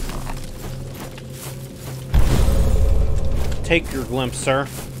 Take your glimpse, sir.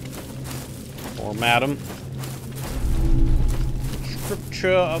 Or madam.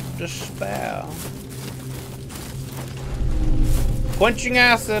 Scripture of despair. Quenching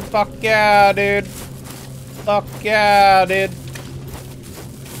acid, fuck yeah, dude. Fuck yeah, dude.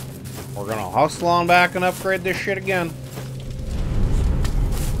 We're gonna hustle on back and upgrade this shit again.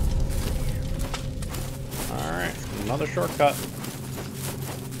 Alright, another shortcut.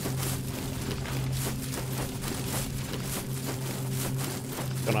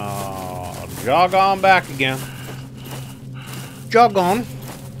 Gonna jog on back again. Jog on.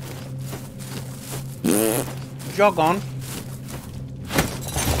 Jog on.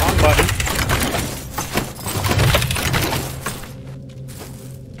 Wrong button.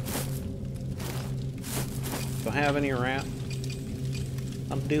 Do I have any rat?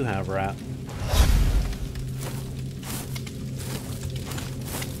 I do have rat.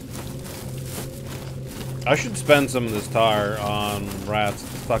 I should spend some of this tar on rats.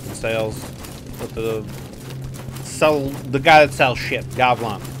 Fucking sales with the guy that sells shit,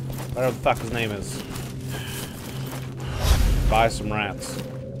 Goblin, whatever the fuck his name is. Buy some rats.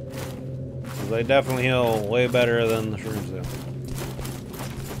 They definitely heal way better than the shrooms do.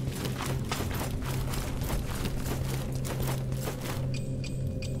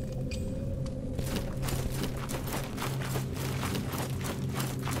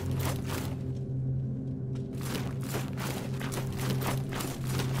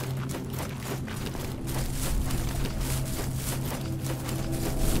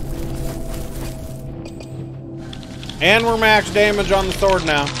 And we're max damage on the sword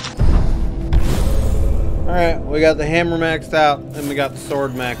now. Alright, we got the hammer maxed out, and we got the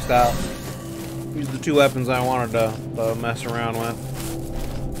sword maxed out. These are the two weapons I wanted to mess around with.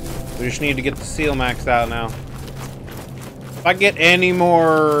 We just need to get the seal maxed out now. If I get any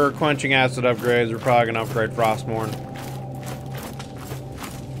more quenching acid upgrades, we're probably going to upgrade Frostmourne.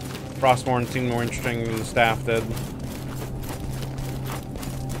 Frostmourne seemed more interesting than the staff did.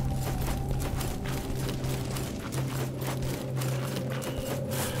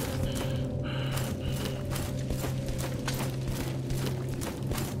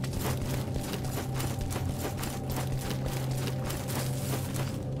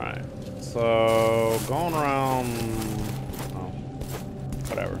 So, going around, oh,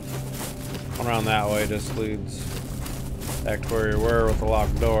 whatever. Going around that way just leads back to where you were with the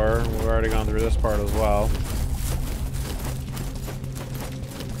locked door. We've already gone through this part as well.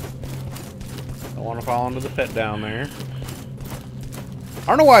 Don't want to fall into the pit down there. I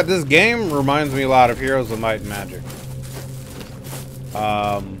don't know why this game reminds me a lot of Heroes of Might and Magic.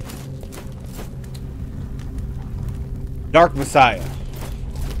 Dark Messiah.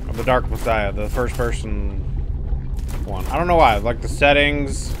 The Dark Messiah, the first person one. I don't know why, like the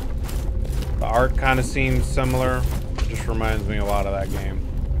settings, the art kind of seems similar. It just reminds me a lot of that game.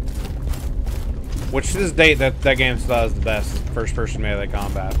 Which to this date, that game still has the best first person melee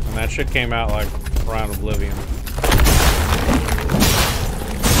combat. And that shit came out like around Oblivion. And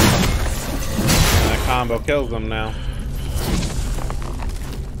that combo kills them now.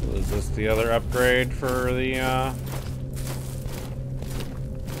 So is this the other upgrade for the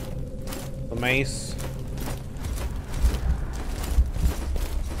mace?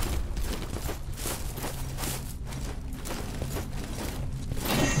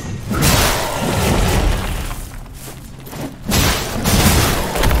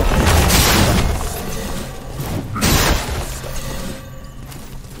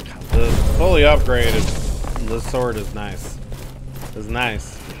 The fully upgraded, the sword is nice. It's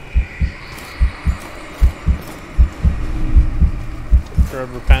nice. Should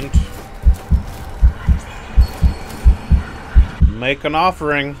repent. Make an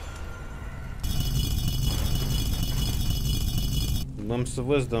offering. Glimpse of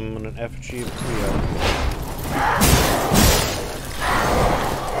wisdom and an effigy of Cleo.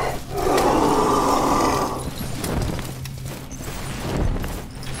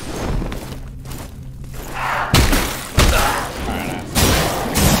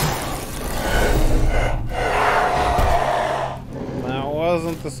 That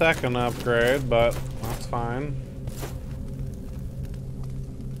wasn't the second upgrade, but that's fine.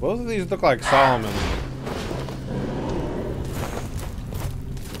 Both of these look like Solomon.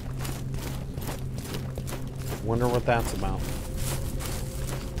 Wonder what that's about.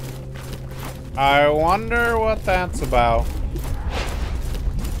 I wonder what that's about.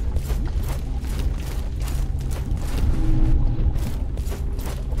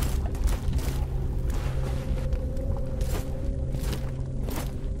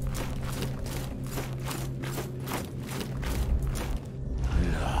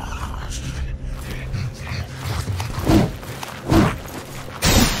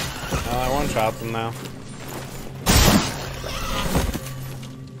 I one-shot them now.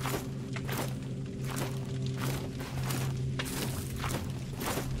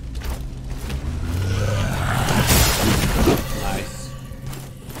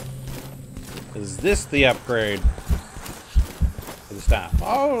 Is this the upgrade for the staff?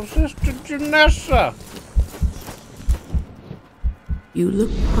 Oh, Sister Janessa! You look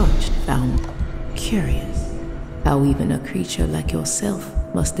parched, Found. Curious how even a creature like yourself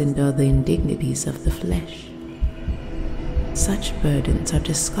must endure the indignities of the flesh. Such burdens are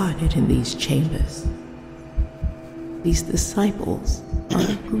discarded in these chambers. These disciples are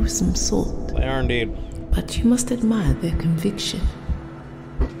a gruesome sort. They are indeed. But you must admire their conviction.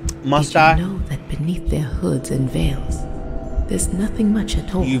 Must Did you I? know that beneath their hoods and veils, there's nothing much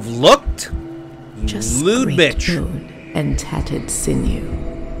at all? You've looked? Just lewd great bitch. bone and tattered sinew,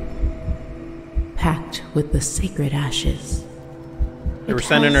 packed with the sacred ashes. They were It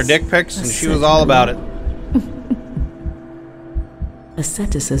sending her has dick pics, a and she was all about it.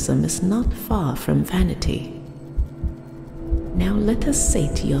 Asceticism is not far from vanity. Now let us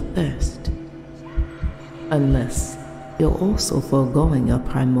sate your thirst. Unless you're also foregoing your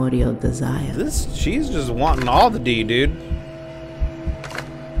primordial desire. She's just wanting all the D, dude.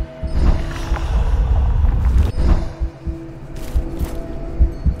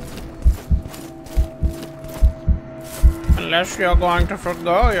 Unless you're going to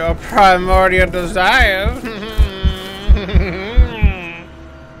forgo your primordial desire.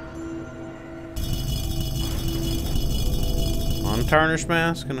 Untarnished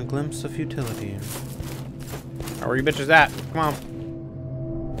mask and a glimpse of futility. Where you bitches at? Come on.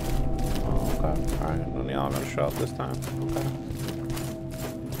 Oh, okay. Alright, none of y'all gonna show up this time.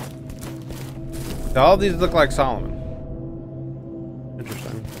 Okay. All these look like Solomon.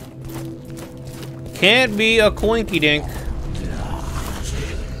 Interesting. Can't be a coinky dink.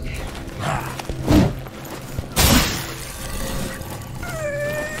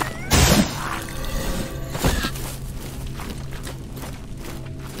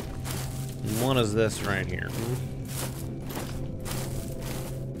 What is this right here?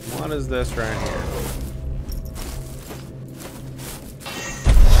 What is this right here?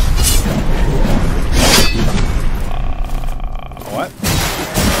 What?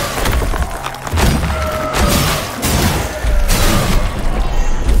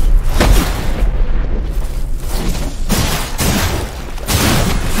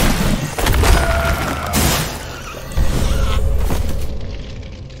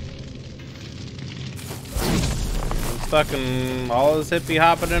 Fucking all this hippie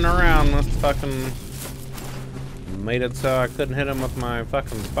hopping around must fucking made it so I couldn't hit him with my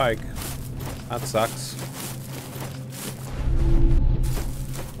fucking spike. That sucks.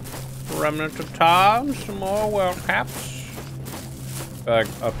 Remnant of time, some more well caps. Back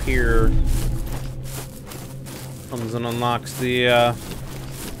up here comes and unlocks the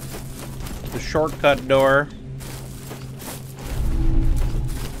shortcut door.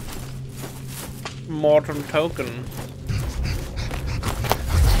 Mortem token.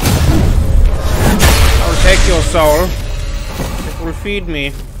 Take your soul. It will feed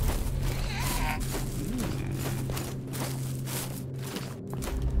me.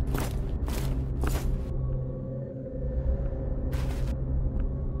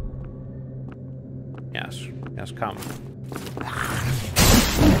 Yes. Yes, come.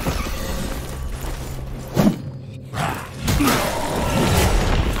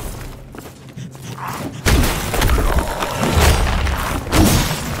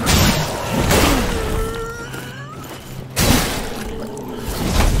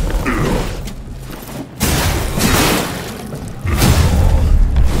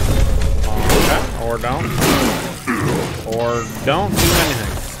 Don't do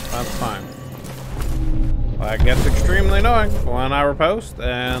anything. That's fine. That gets extremely annoying when I riposte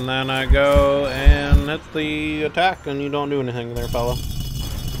and then I go and hit the attack and you don't do anything there, fella.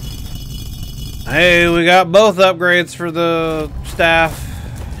 Hey, we got both upgrades for the staff.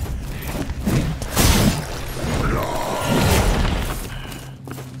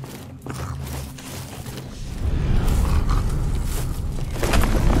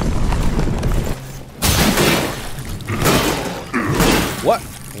 What?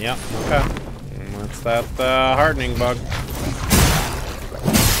 Yep, okay. That's that hardening bug.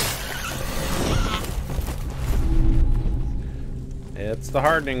 It's the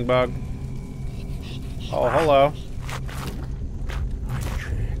hardening bug. Oh, hello.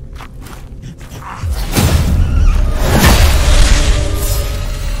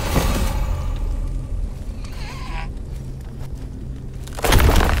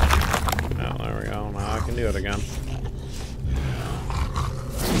 Oh, there we go. Now I can do it again.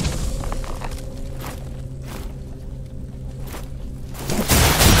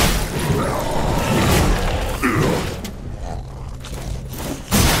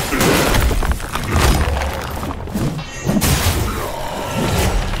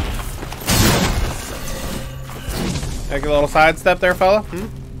 Take a little sidestep there, fella.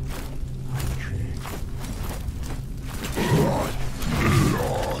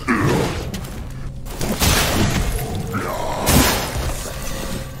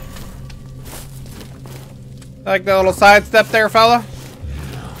 Like the little sidestep there, fella.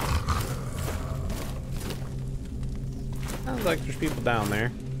 Sounds like there's people down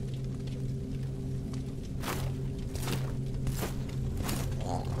there.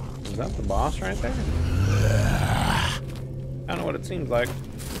 Is that the boss right there? I don't know what it seems like.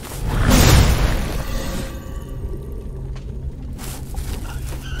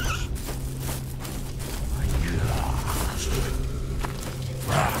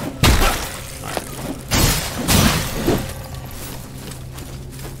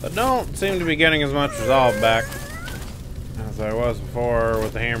 But don't seem to be getting as much resolve back as I was before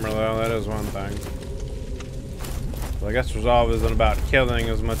with the hammer, though. That is one thing. So I guess resolve isn't about killing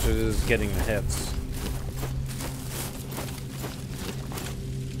as much as it is getting the hits.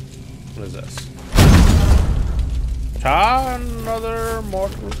 What is this? Another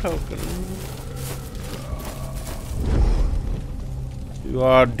mortal token. You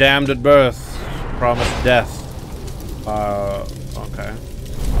are damned at birth. Promised death. Okay.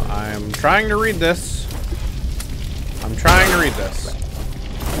 I'm trying to read this. I'm trying to read this.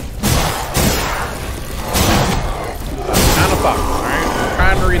 Kinda fucked, alright? I'm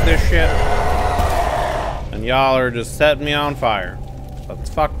trying to read this shit. And y'all are just setting me on fire. That's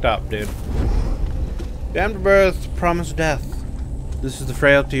fucked up, dude. Damned at birth, promised death. This is the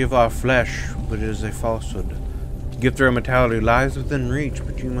frailty of our flesh, but it is a falsehood. Gift or immortality lies within reach,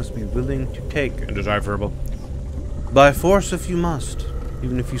 but you must be willing to take indecipherable. By force if you must,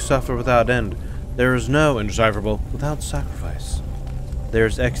 even if you suffer without end. There is no indecipherable without sacrifice. There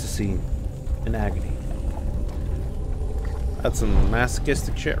is ecstasy in agony. That's some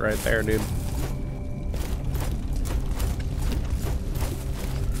masochistic shit right there, dude.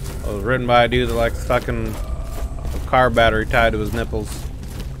 It was written by a dude that likes fucking a car battery tied to his nipples.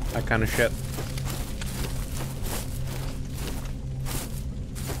 That kind of shit.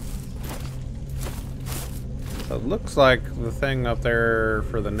 So it looks like the thing up there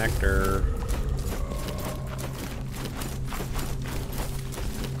for the nectar.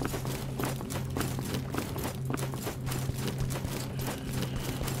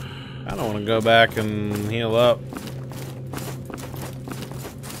 I don't want to go back and heal up.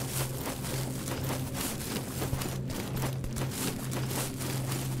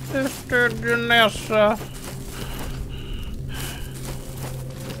 Sister Janessa.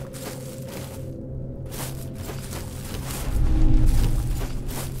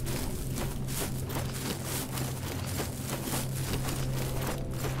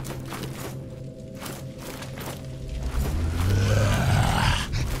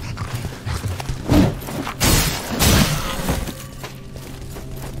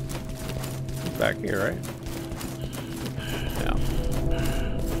 Back here, right? Yeah.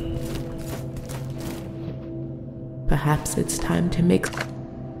 Perhaps it's time to make...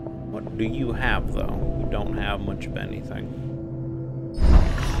 What do you have, though? You don't have much of anything.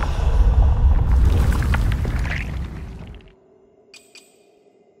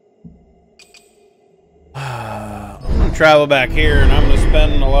 I'm gonna travel back here, and I'm gonna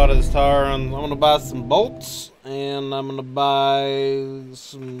spend a lot of this tar on... I'm gonna buy some bolts, and I'm gonna buy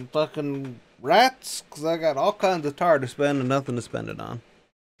some fucking rats, because I got all kinds of tar to spend and nothing to spend it on.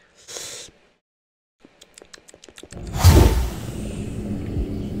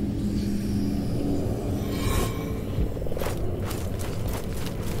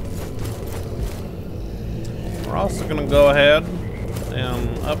 We're also going to go ahead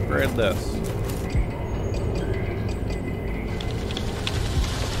and upgrade this.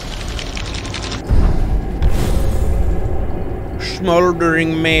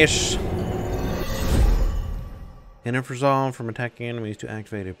 Smoldering Mace. And if resolved from attacking enemies to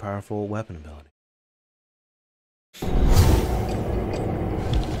activate a powerful weapon ability.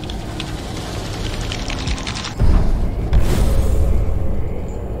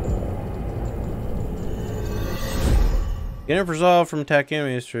 Gain enough resolve from attack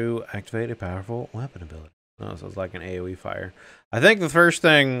enemies to activate a powerful weapon ability. Oh, so it's like an AoE fire. I think the first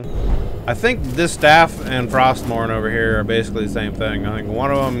thing... I think this staff and Frostmourne over here are basically the same thing. I think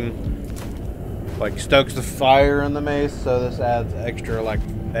one of them like stokes the fire in the mace, so this adds extra, like,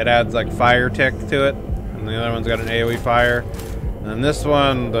 it adds like fire tick to it. And the other one's got an AoE fire. And this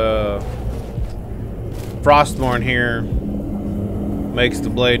one, the Frostmourne here, makes the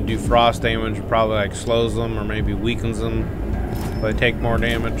blade do frost damage, probably like slows them or maybe weakens them so they take more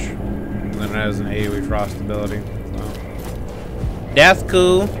damage. And then it has an AoE frost ability. So that's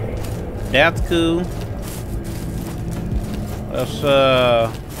cool. That's cool. Let's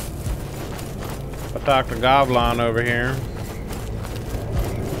I'll talk to Goblin over here.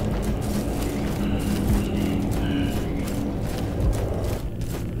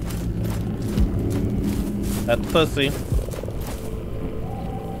 That's pussy.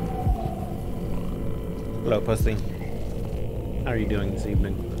 Hello, pussy. How are you doing this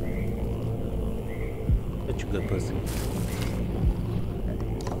evening? Such a good pussy.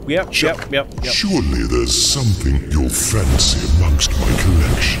 Yep. Surely there's something you'll fancy amongst my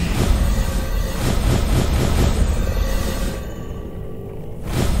collection.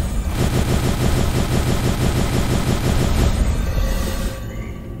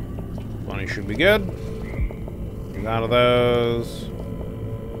 Money should be good. Out of those.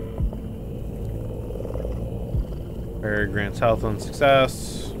 Parry grants health on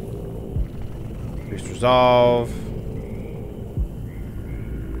success. Increased resolve.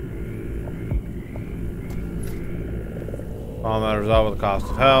 All that resolve with the cost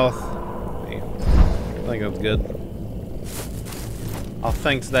of health. I think that's good. I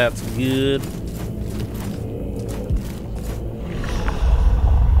think that's good.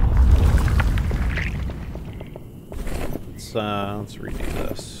 Let's redo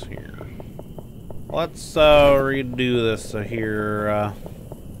this here. Let's redo this here.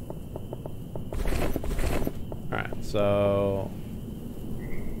 Alright, so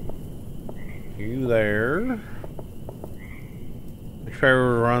you there.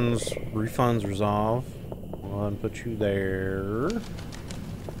 Experiment runs, refunds resolve. I'll put you there.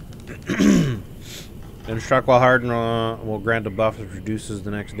 Instruct while hardened will grant a buff that reduces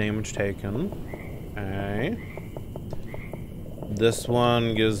the next damage taken. Okay. This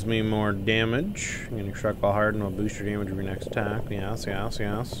one gives me more damage. Getting struck while hardened will boost your damage of your next attack. Yes.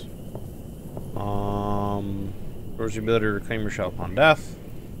 Restores your ability to reclaim your shell upon death.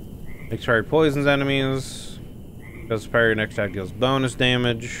 Expiry poisons enemies. Because your next attack deals bonus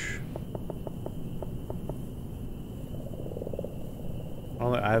damage.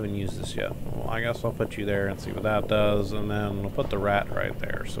 Well, I haven't used this yet. Well, I guess I'll put you there and see what that does. And then we'll put the rat right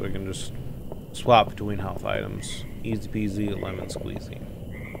there so we can just swap between health items. Easy peasy, lemon squeezy.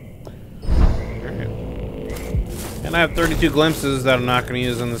 Alright. And I have 32 glimpses that I'm not going to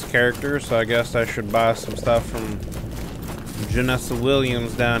use in this character, so I guess I should buy some stuff from Janessa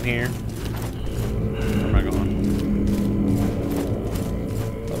Williams down here. Where am I going?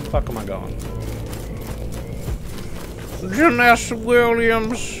 Where the fuck am I going? Janessa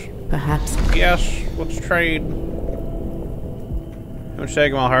Williams! Perhaps. Yes, let's trade. I'm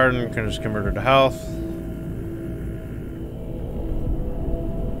shaking while hardened, can just convert it to health.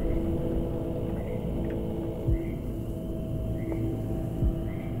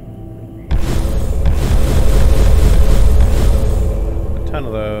 A ton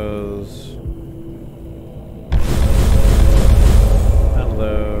of those.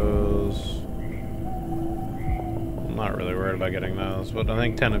 I'm not really worried about getting those, but I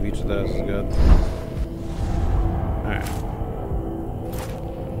think 10 of each of those is good. Alright.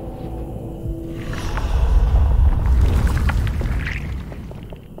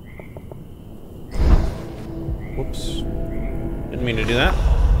 Whoops. Didn't mean to do that.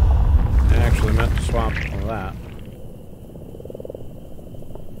 I actually meant to swap all that.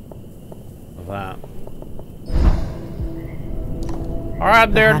 With that.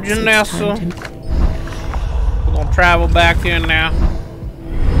 Alright there, Janessa. We're gonna travel back in now.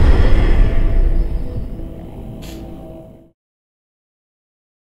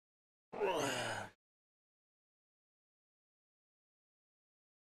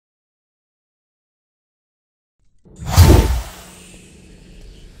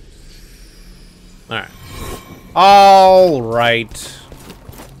 All right.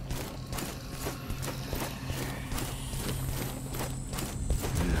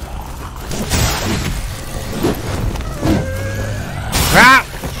 Ah!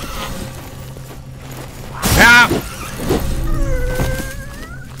 Ah!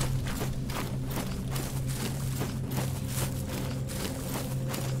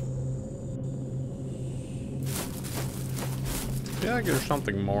 like there's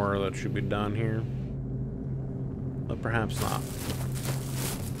something more that should be done here. But perhaps not.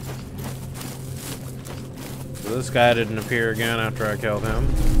 So this guy didn't appear again after I killed him.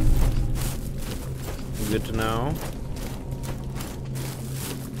 Good to know.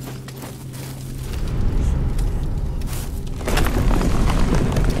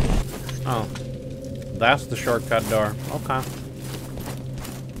 Oh. That's the shortcut door. Okay.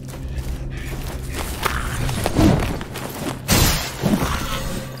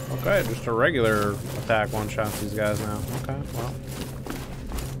 Okay, just a regular attack one-shot these guys now. Okay, well.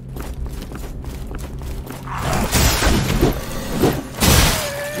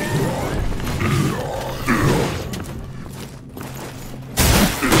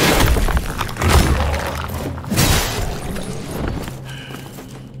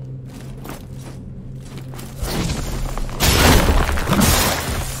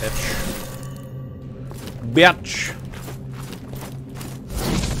 Bitch.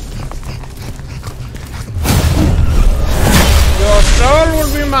 Your soul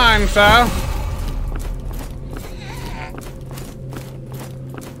will be mine, sir.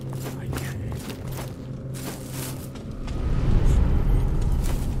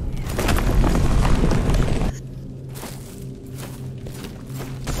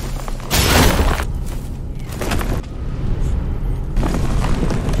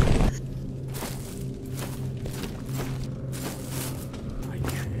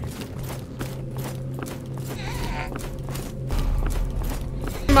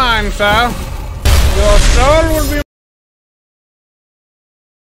 Mine, sir. Your soul will be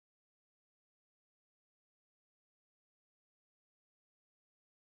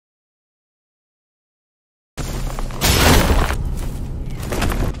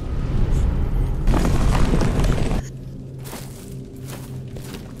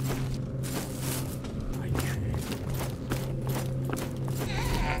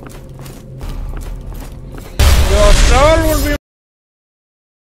Your soul will be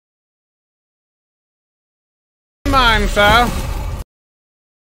mine, sir.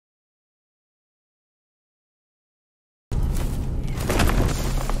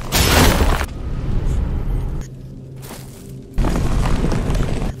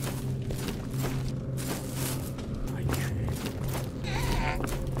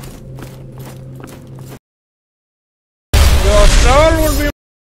 Your soul will be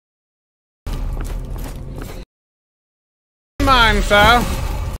mine, sir.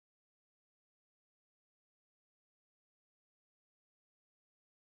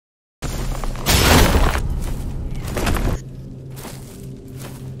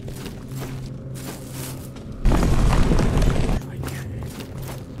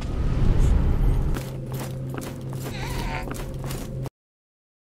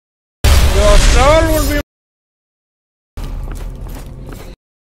 Your soul will be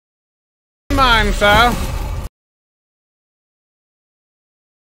mine, sir.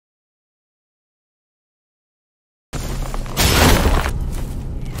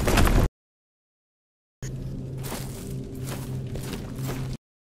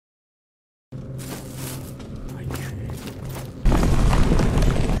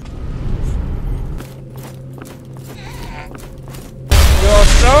 Your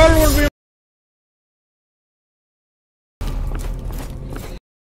soul will be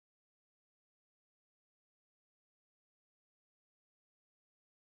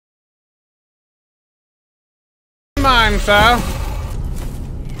mine, sir.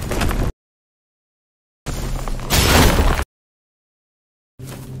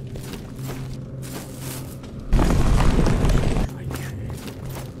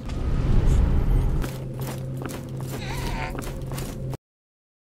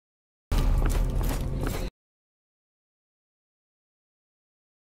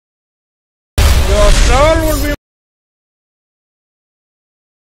 Your soul will be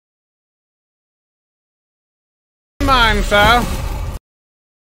mine, sir.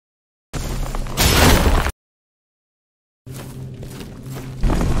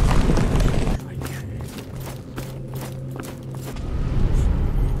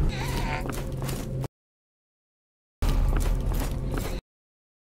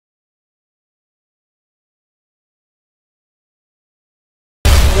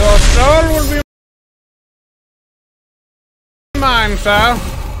 Your soul will be mine, sir.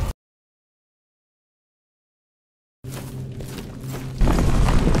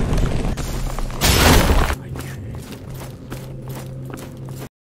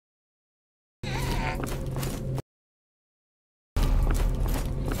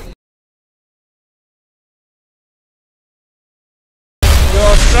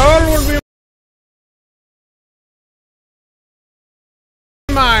 Your soul will be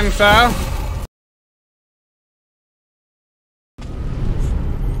mine, sir.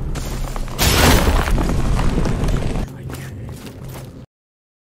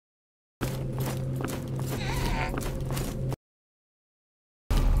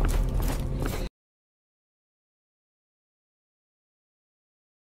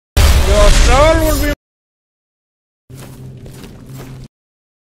 Your soul will be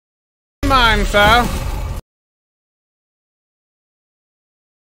mine, sir.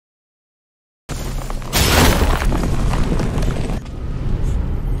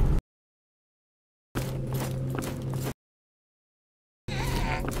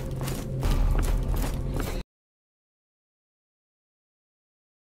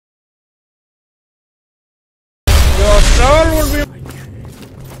 Your soul will be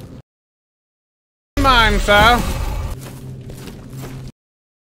mine, sir.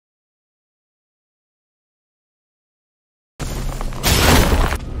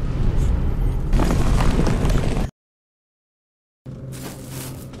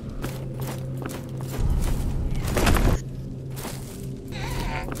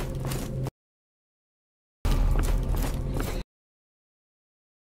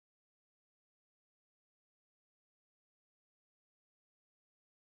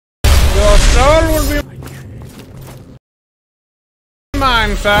 Your soul will be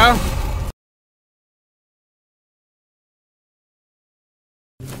mine, sir.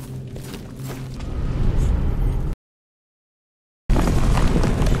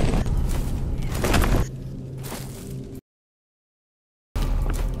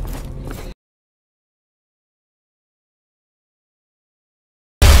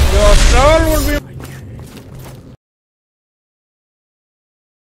 Your soul will be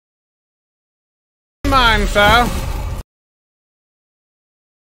mine, sir.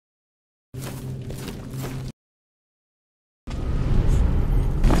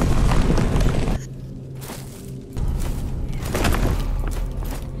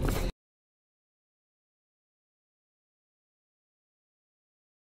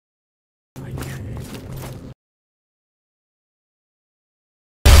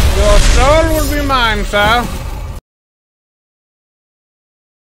 Your soul will be mine, sir.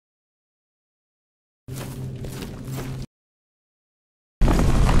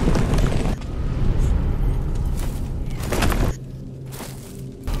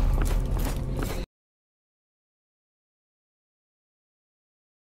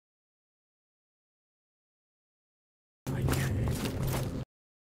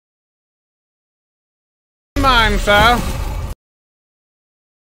 Mine, sir.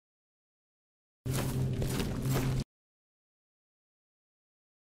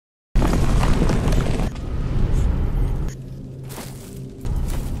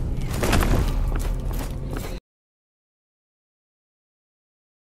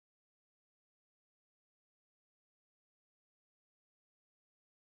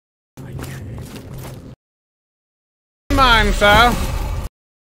 Mine, sir.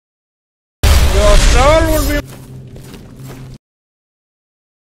 Your soul will be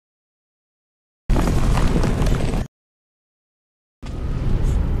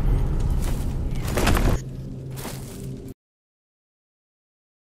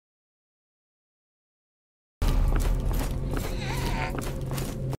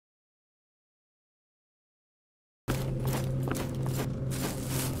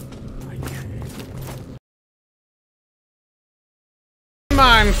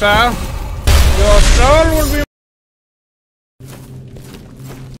mine, sir. Your soul will be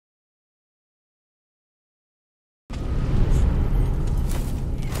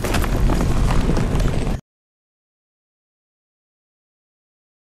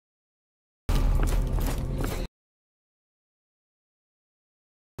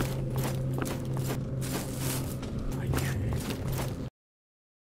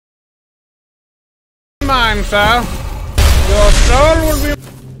mine, sir. Your soul will be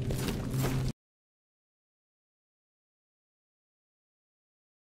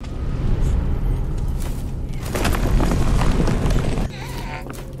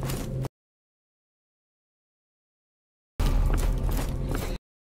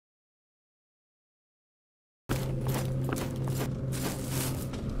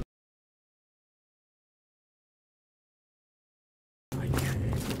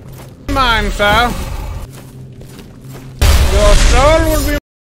mine, sir. Your soul will be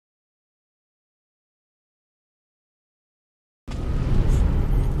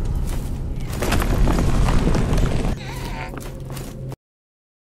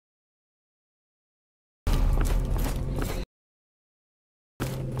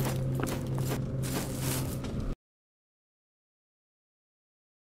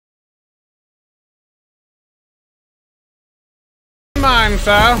Mine,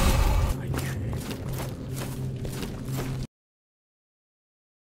 sir.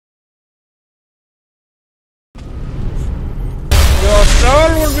 Your soul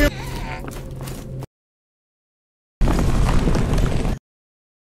will be...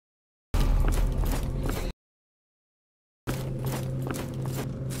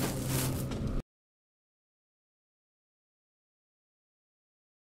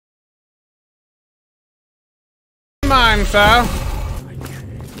 Mine, sir.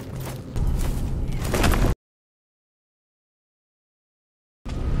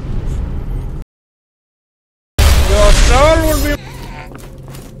 Your soul will be...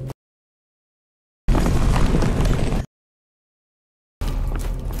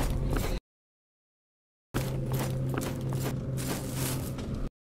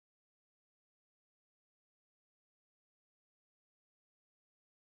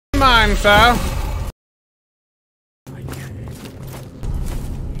 Mine, sir.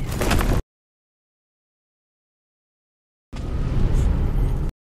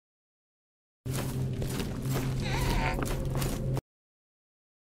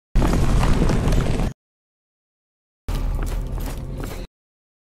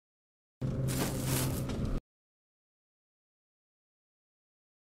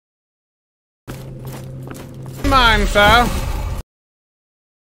 Mine, sir.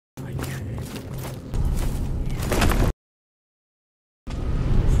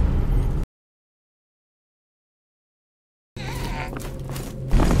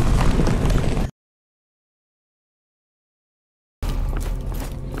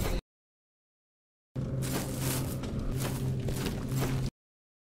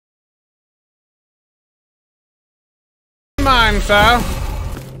 Mine, sir.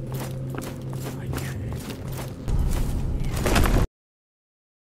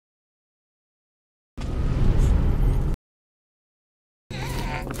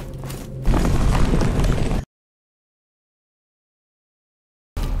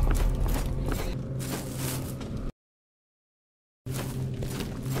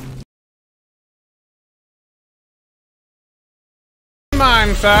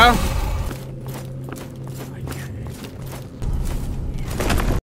 Mine, sir.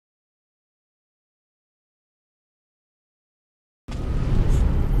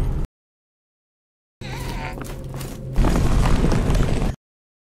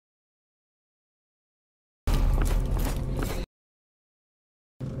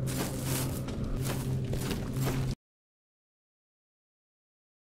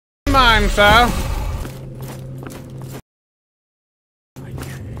 Mine, sir.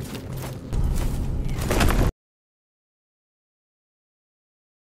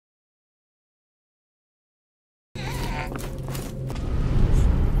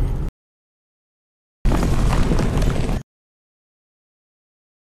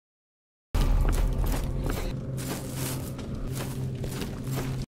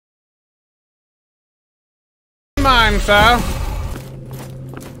 Mine, sir.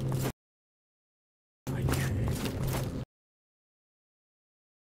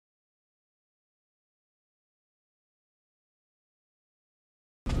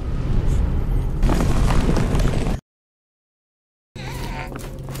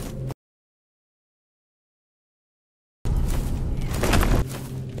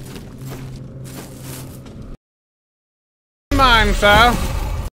 Mine, sir.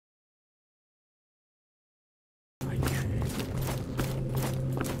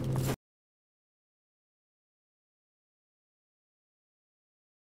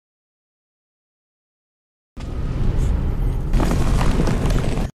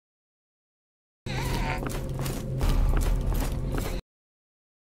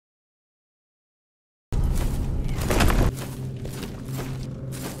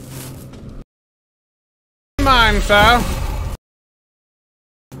 Mine, sir.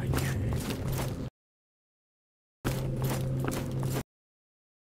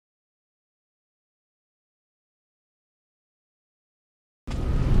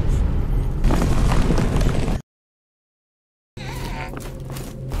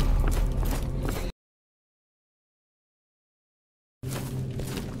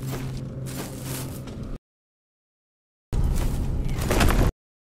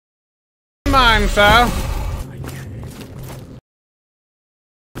 Mine, sir.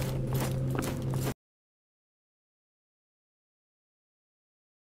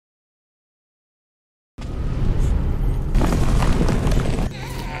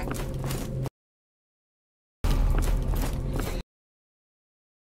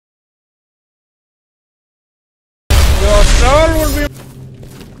 Your soul will be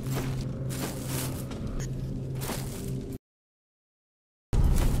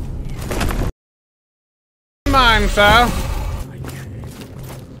Mine, sir.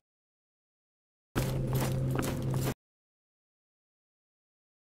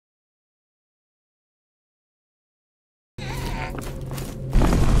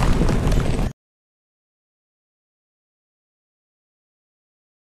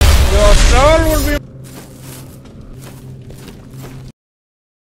 Your soul will be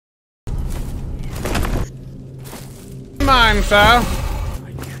mine, sir.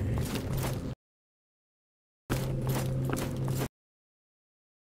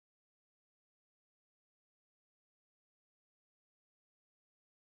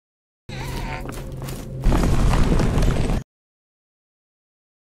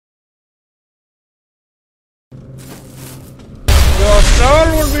 Your soul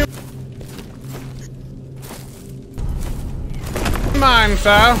will be mine,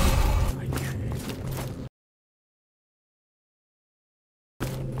 sir.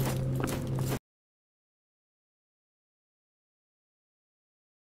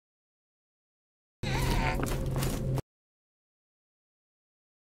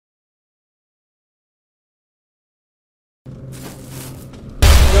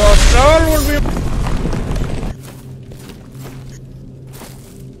 Your soul will be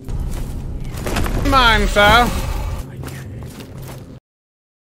mine, sir.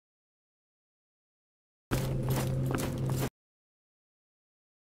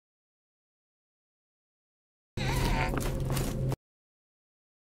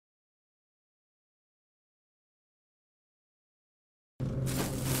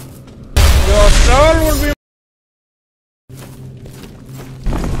 Your soul will be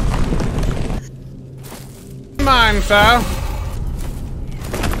mine, sir.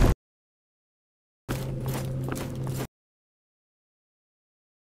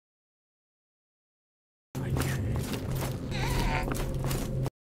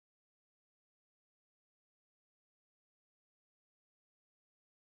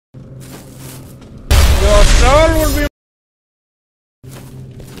 Your soul will be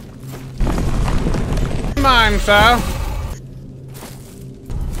mine, sir.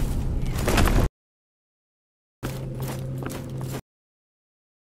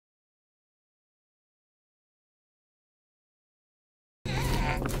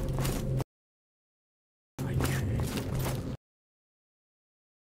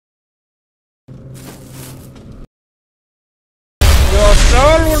 Your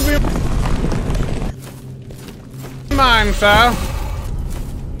soul will be mine, sir.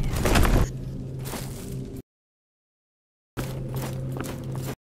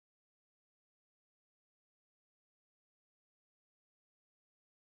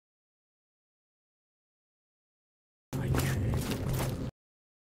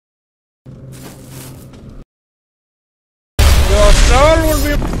 Your soul will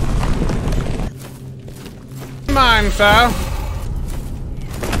be mine, sir.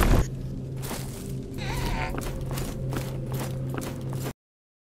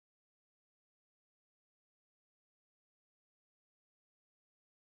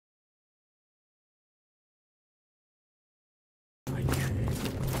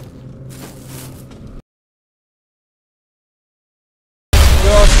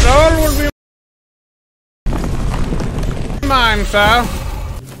 Your soul will be mine, sir.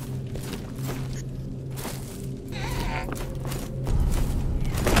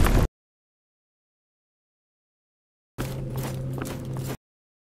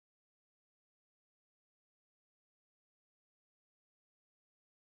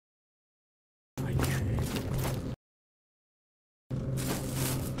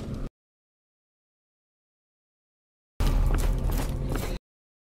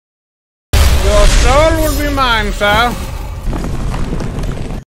 Your soul will be mine, sir.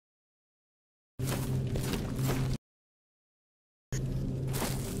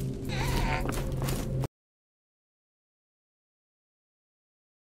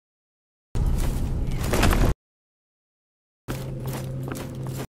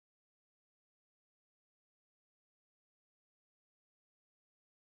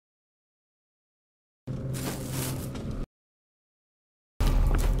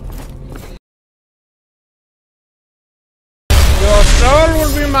 Your soul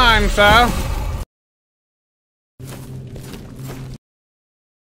will be mine, sir.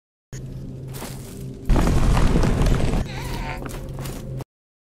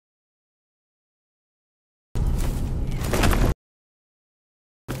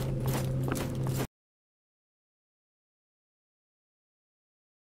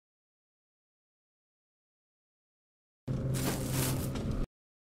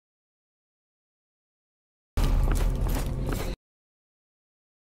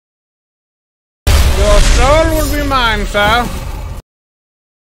 Your soul will be mine, sir.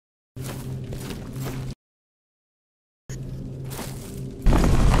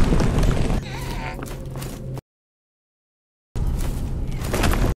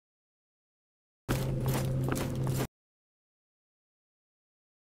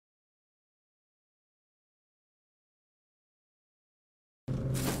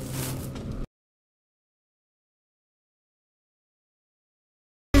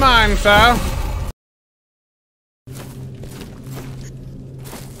 Mine, sir.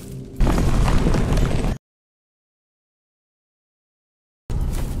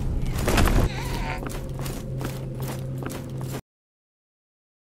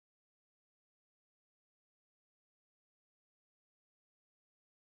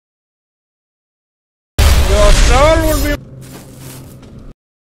 Your soul will be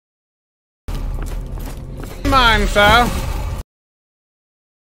mine, sir.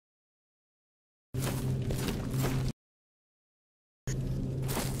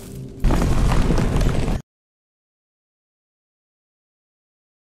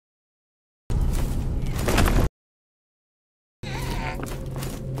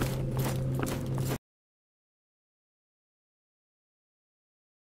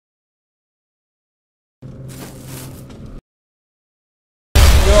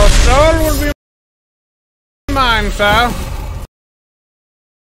 Your soul will be mine, sir.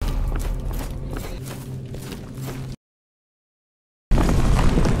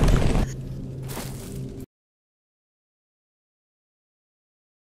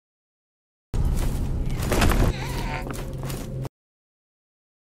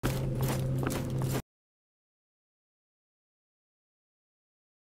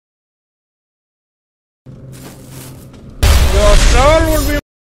 Your soul will be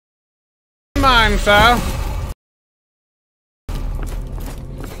mine, sir.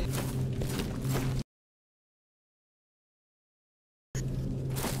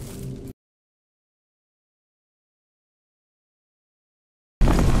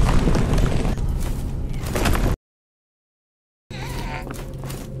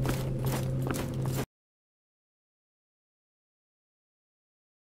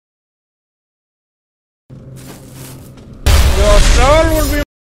 Your soul will be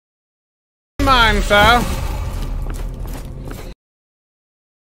mine, sir.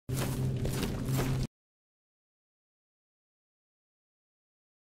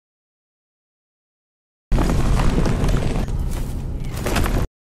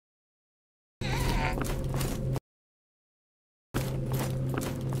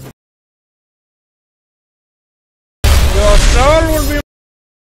 Your soul will be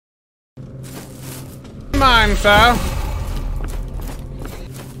mine, sir.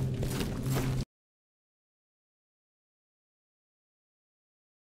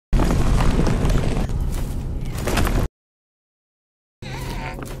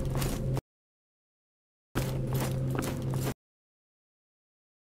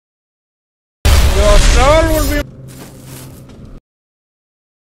 Your soul will be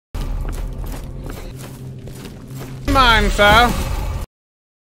mine, sir.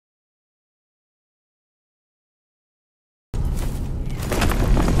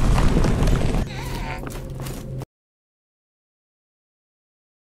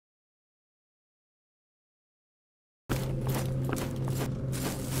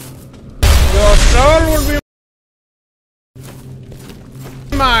 Your soul will be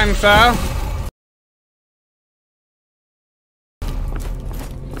mine, sir.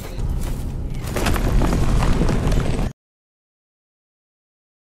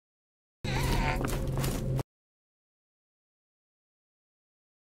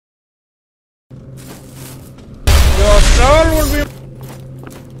 Your soul will be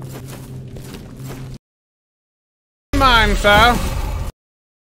mine, sir.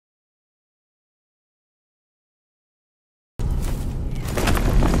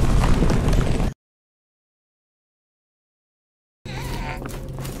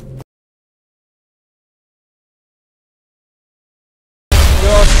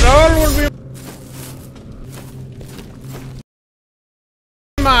 Your soul will be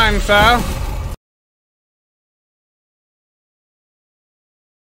mine, sir.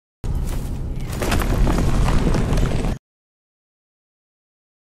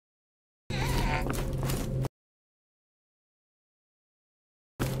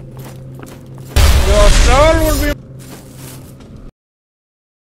 Your soul will be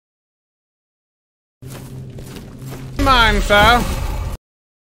mine, sir.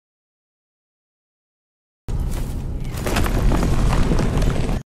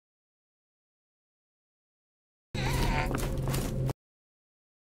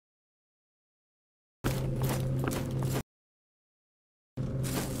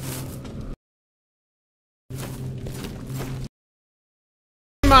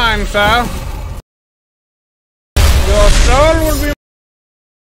 mine, sir. Your soul will be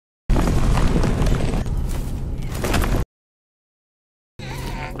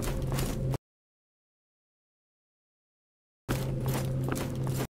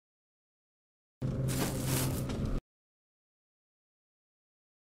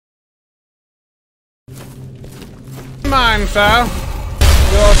mine, sir.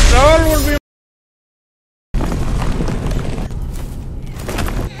 Your soul will be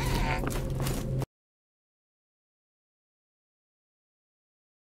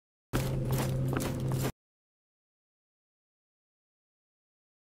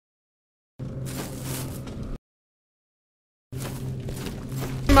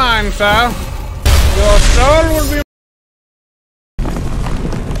mine, sir. Your soul will be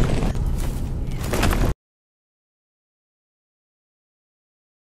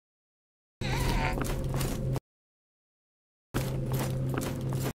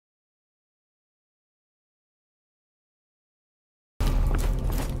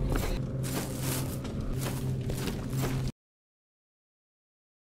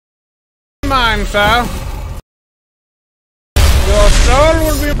mine, sir. Your soul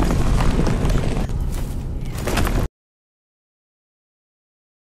will be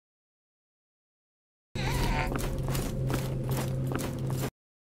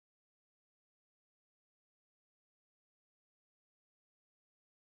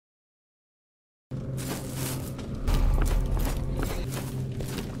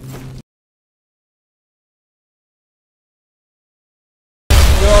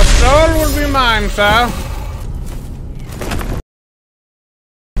your soul will be mine, sir.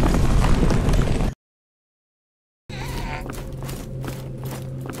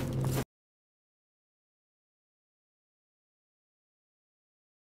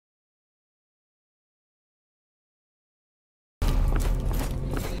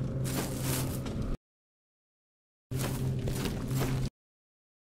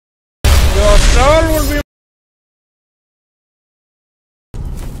 Your soul will be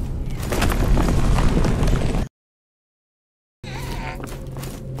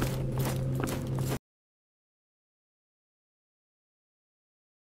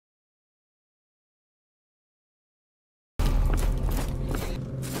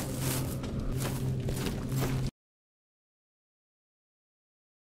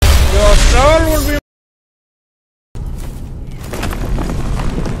your soul will be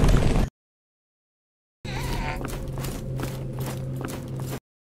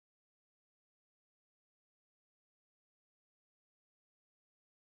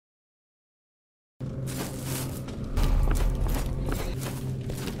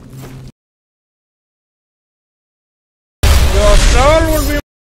your soul will be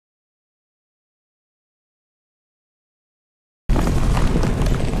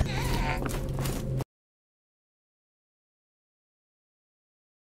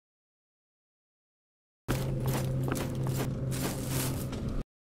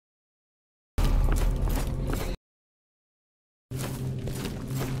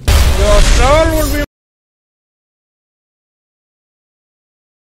your soul will be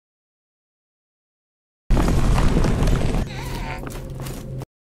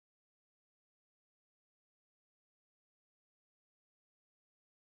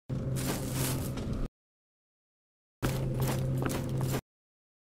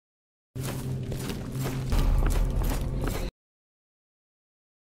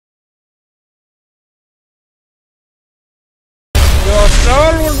your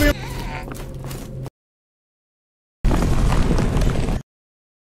soul will be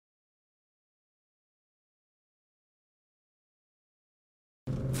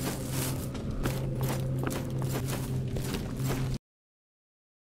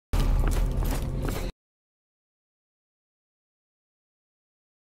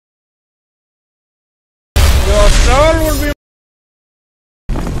your soul will be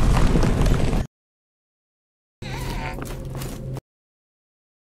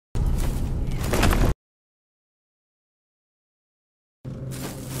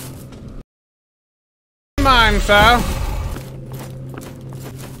mine, sir.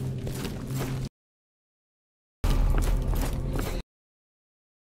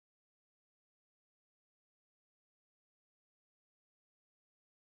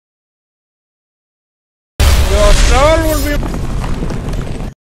 Your soul will be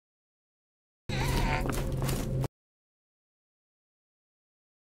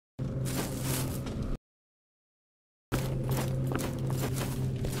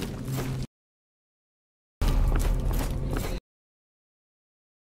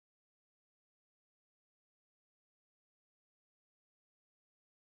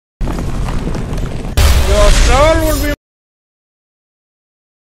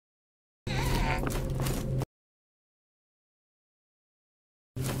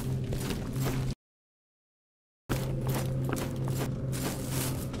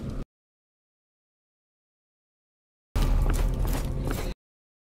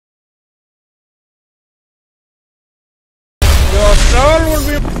Your soul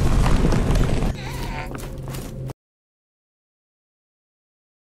will be...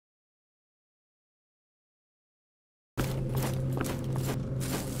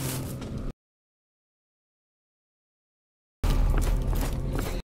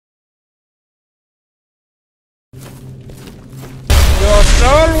 Your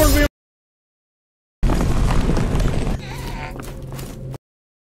soul will be...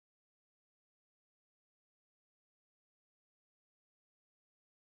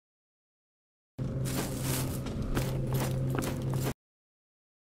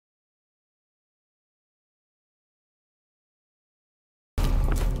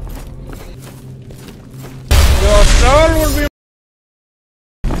 Your soul will be...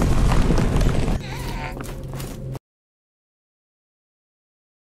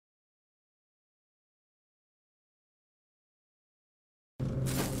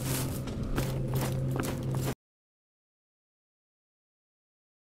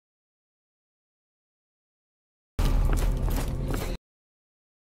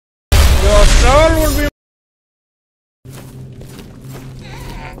 Your soul will be...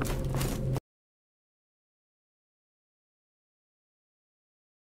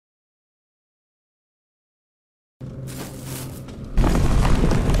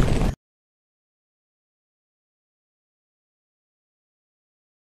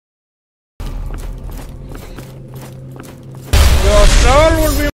 Your soul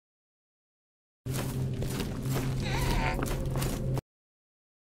will be...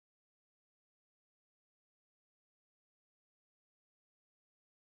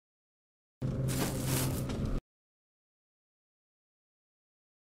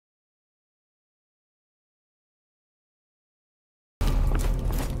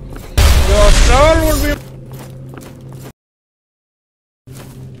 Your soul will be...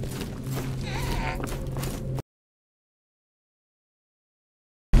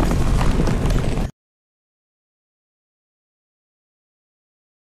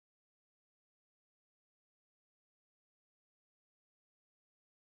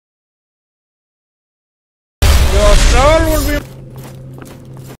 Your soul will be...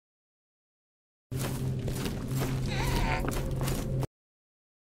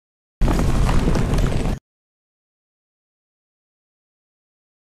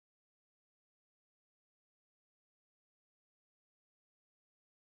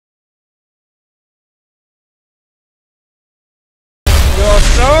 Your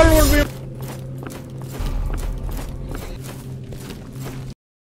soul will be...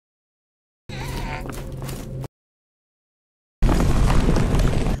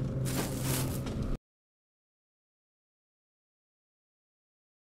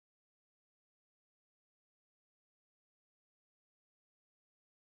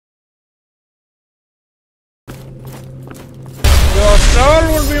 Your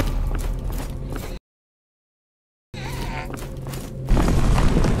soul will be...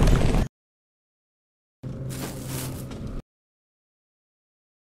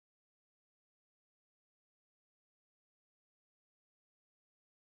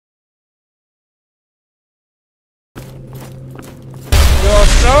 Your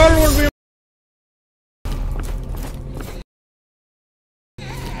soul will be...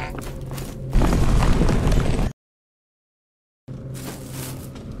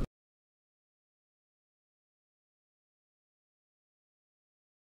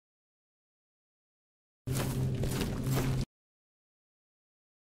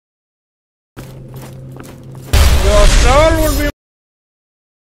 Your soul will be...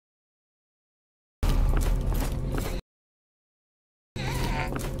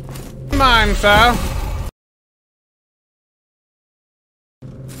 Mine, sir.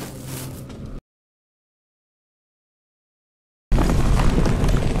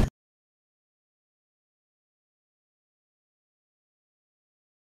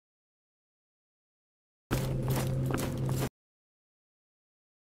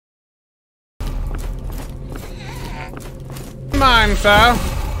 Mine, sir.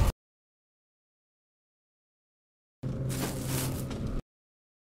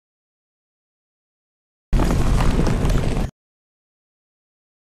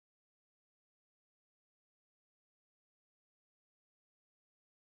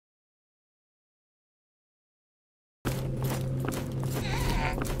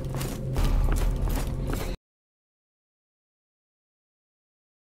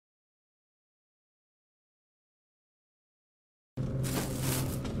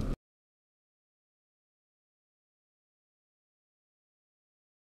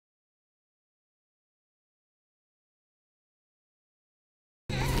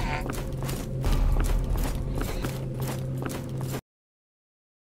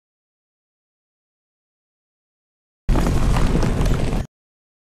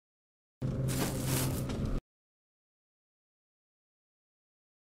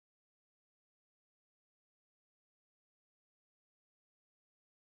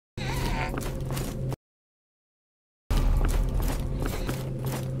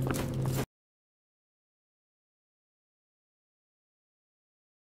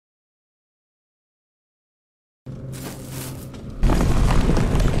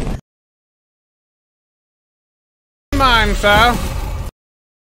 Mine, sir.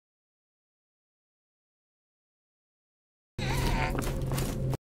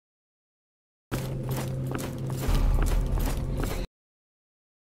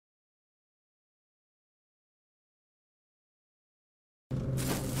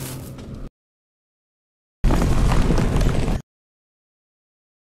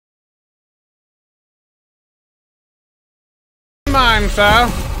 Mine, sir.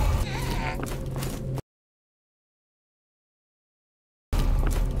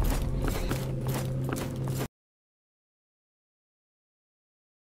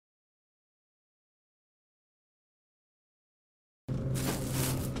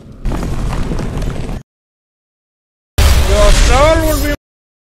 Your soul will be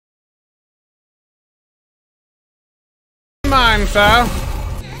mine, sir.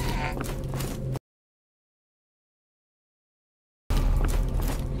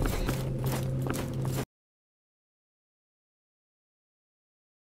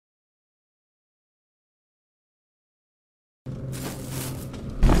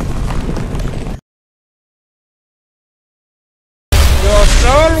 Your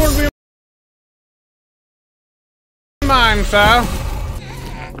soul will be mine, sir.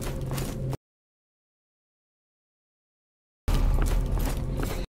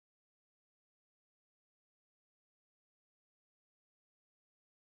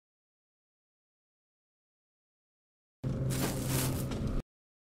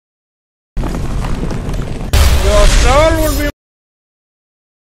 Your soul will be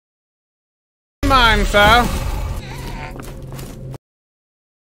mine, sir.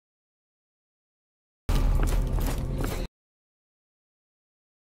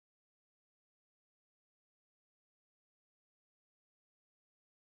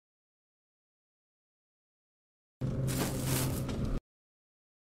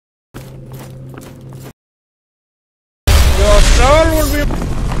 Your soul will be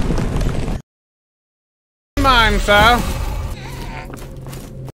mine, sir.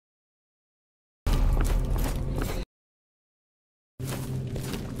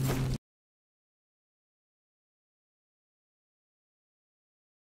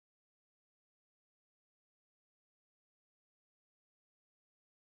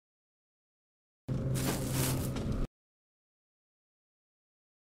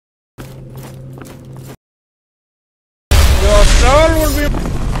 Your soul will be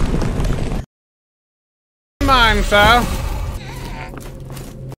mine, sir.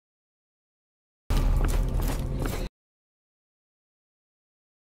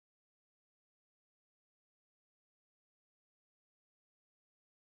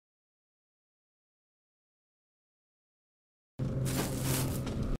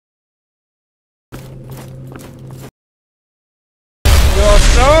 Your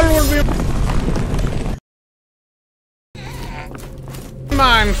soul will be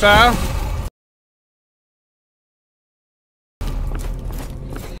mine, sir.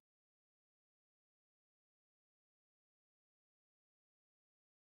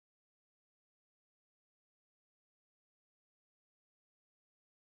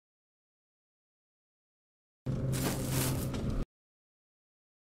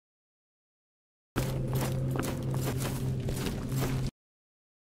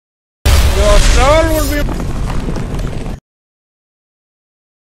 Your soul will be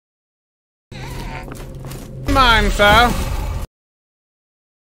mine, sir.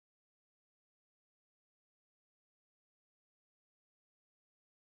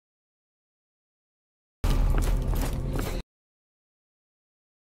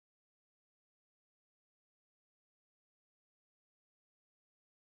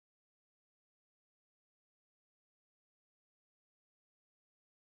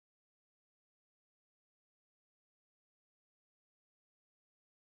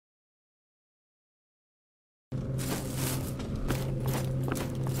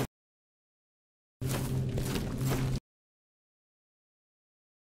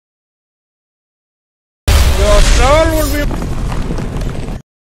 Your soul will be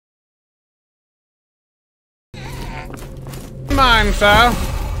mine, sir.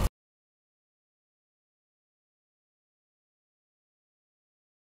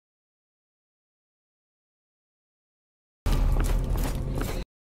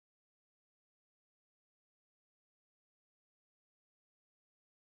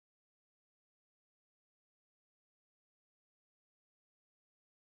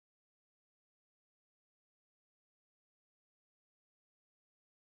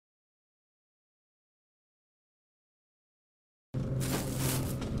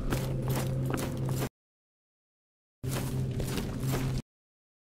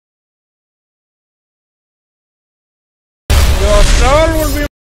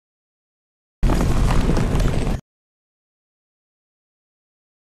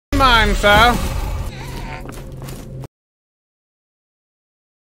 Mine, sir.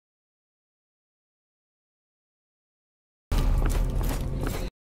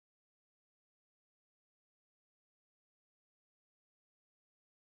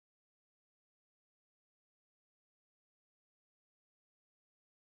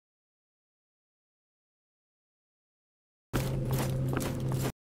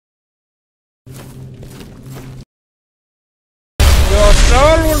 Your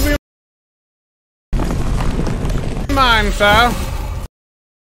soul will be mine, sir.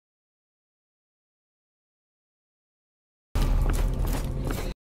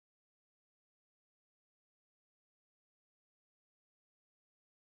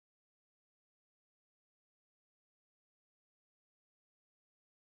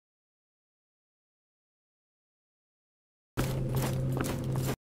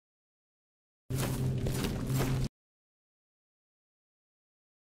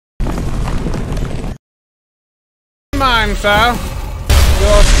 Mine, sir.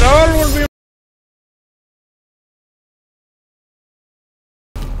 Your soul will be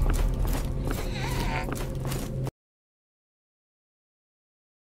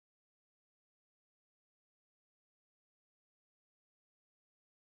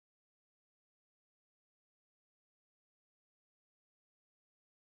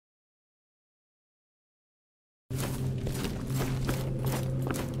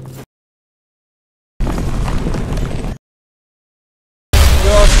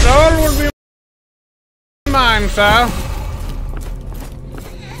Your soul will be mine, sir.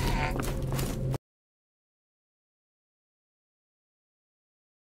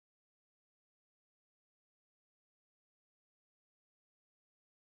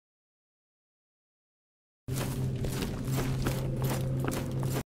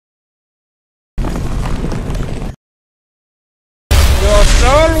 Your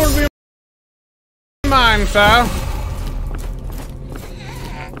soul will be mine, sir.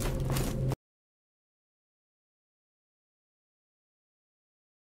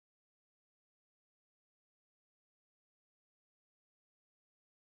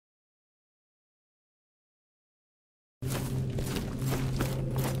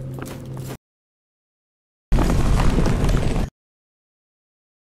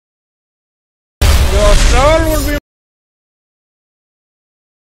 Your soul will be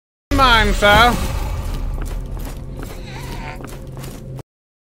mine, sir.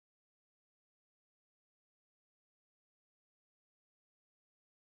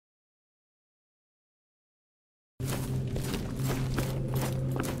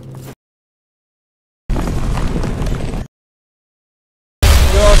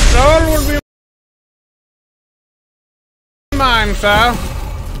 Your soul will be mine, sir.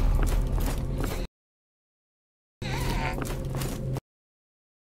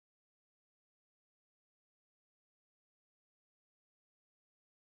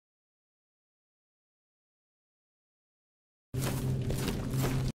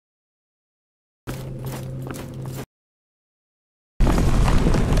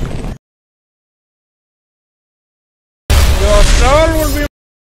 Your soul will be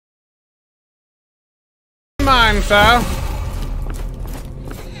mine, sir.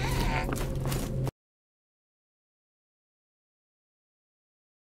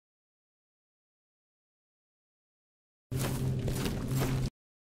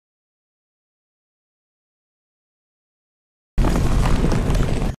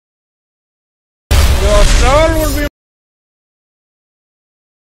 Your soul will be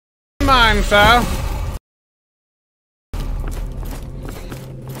mine, sir.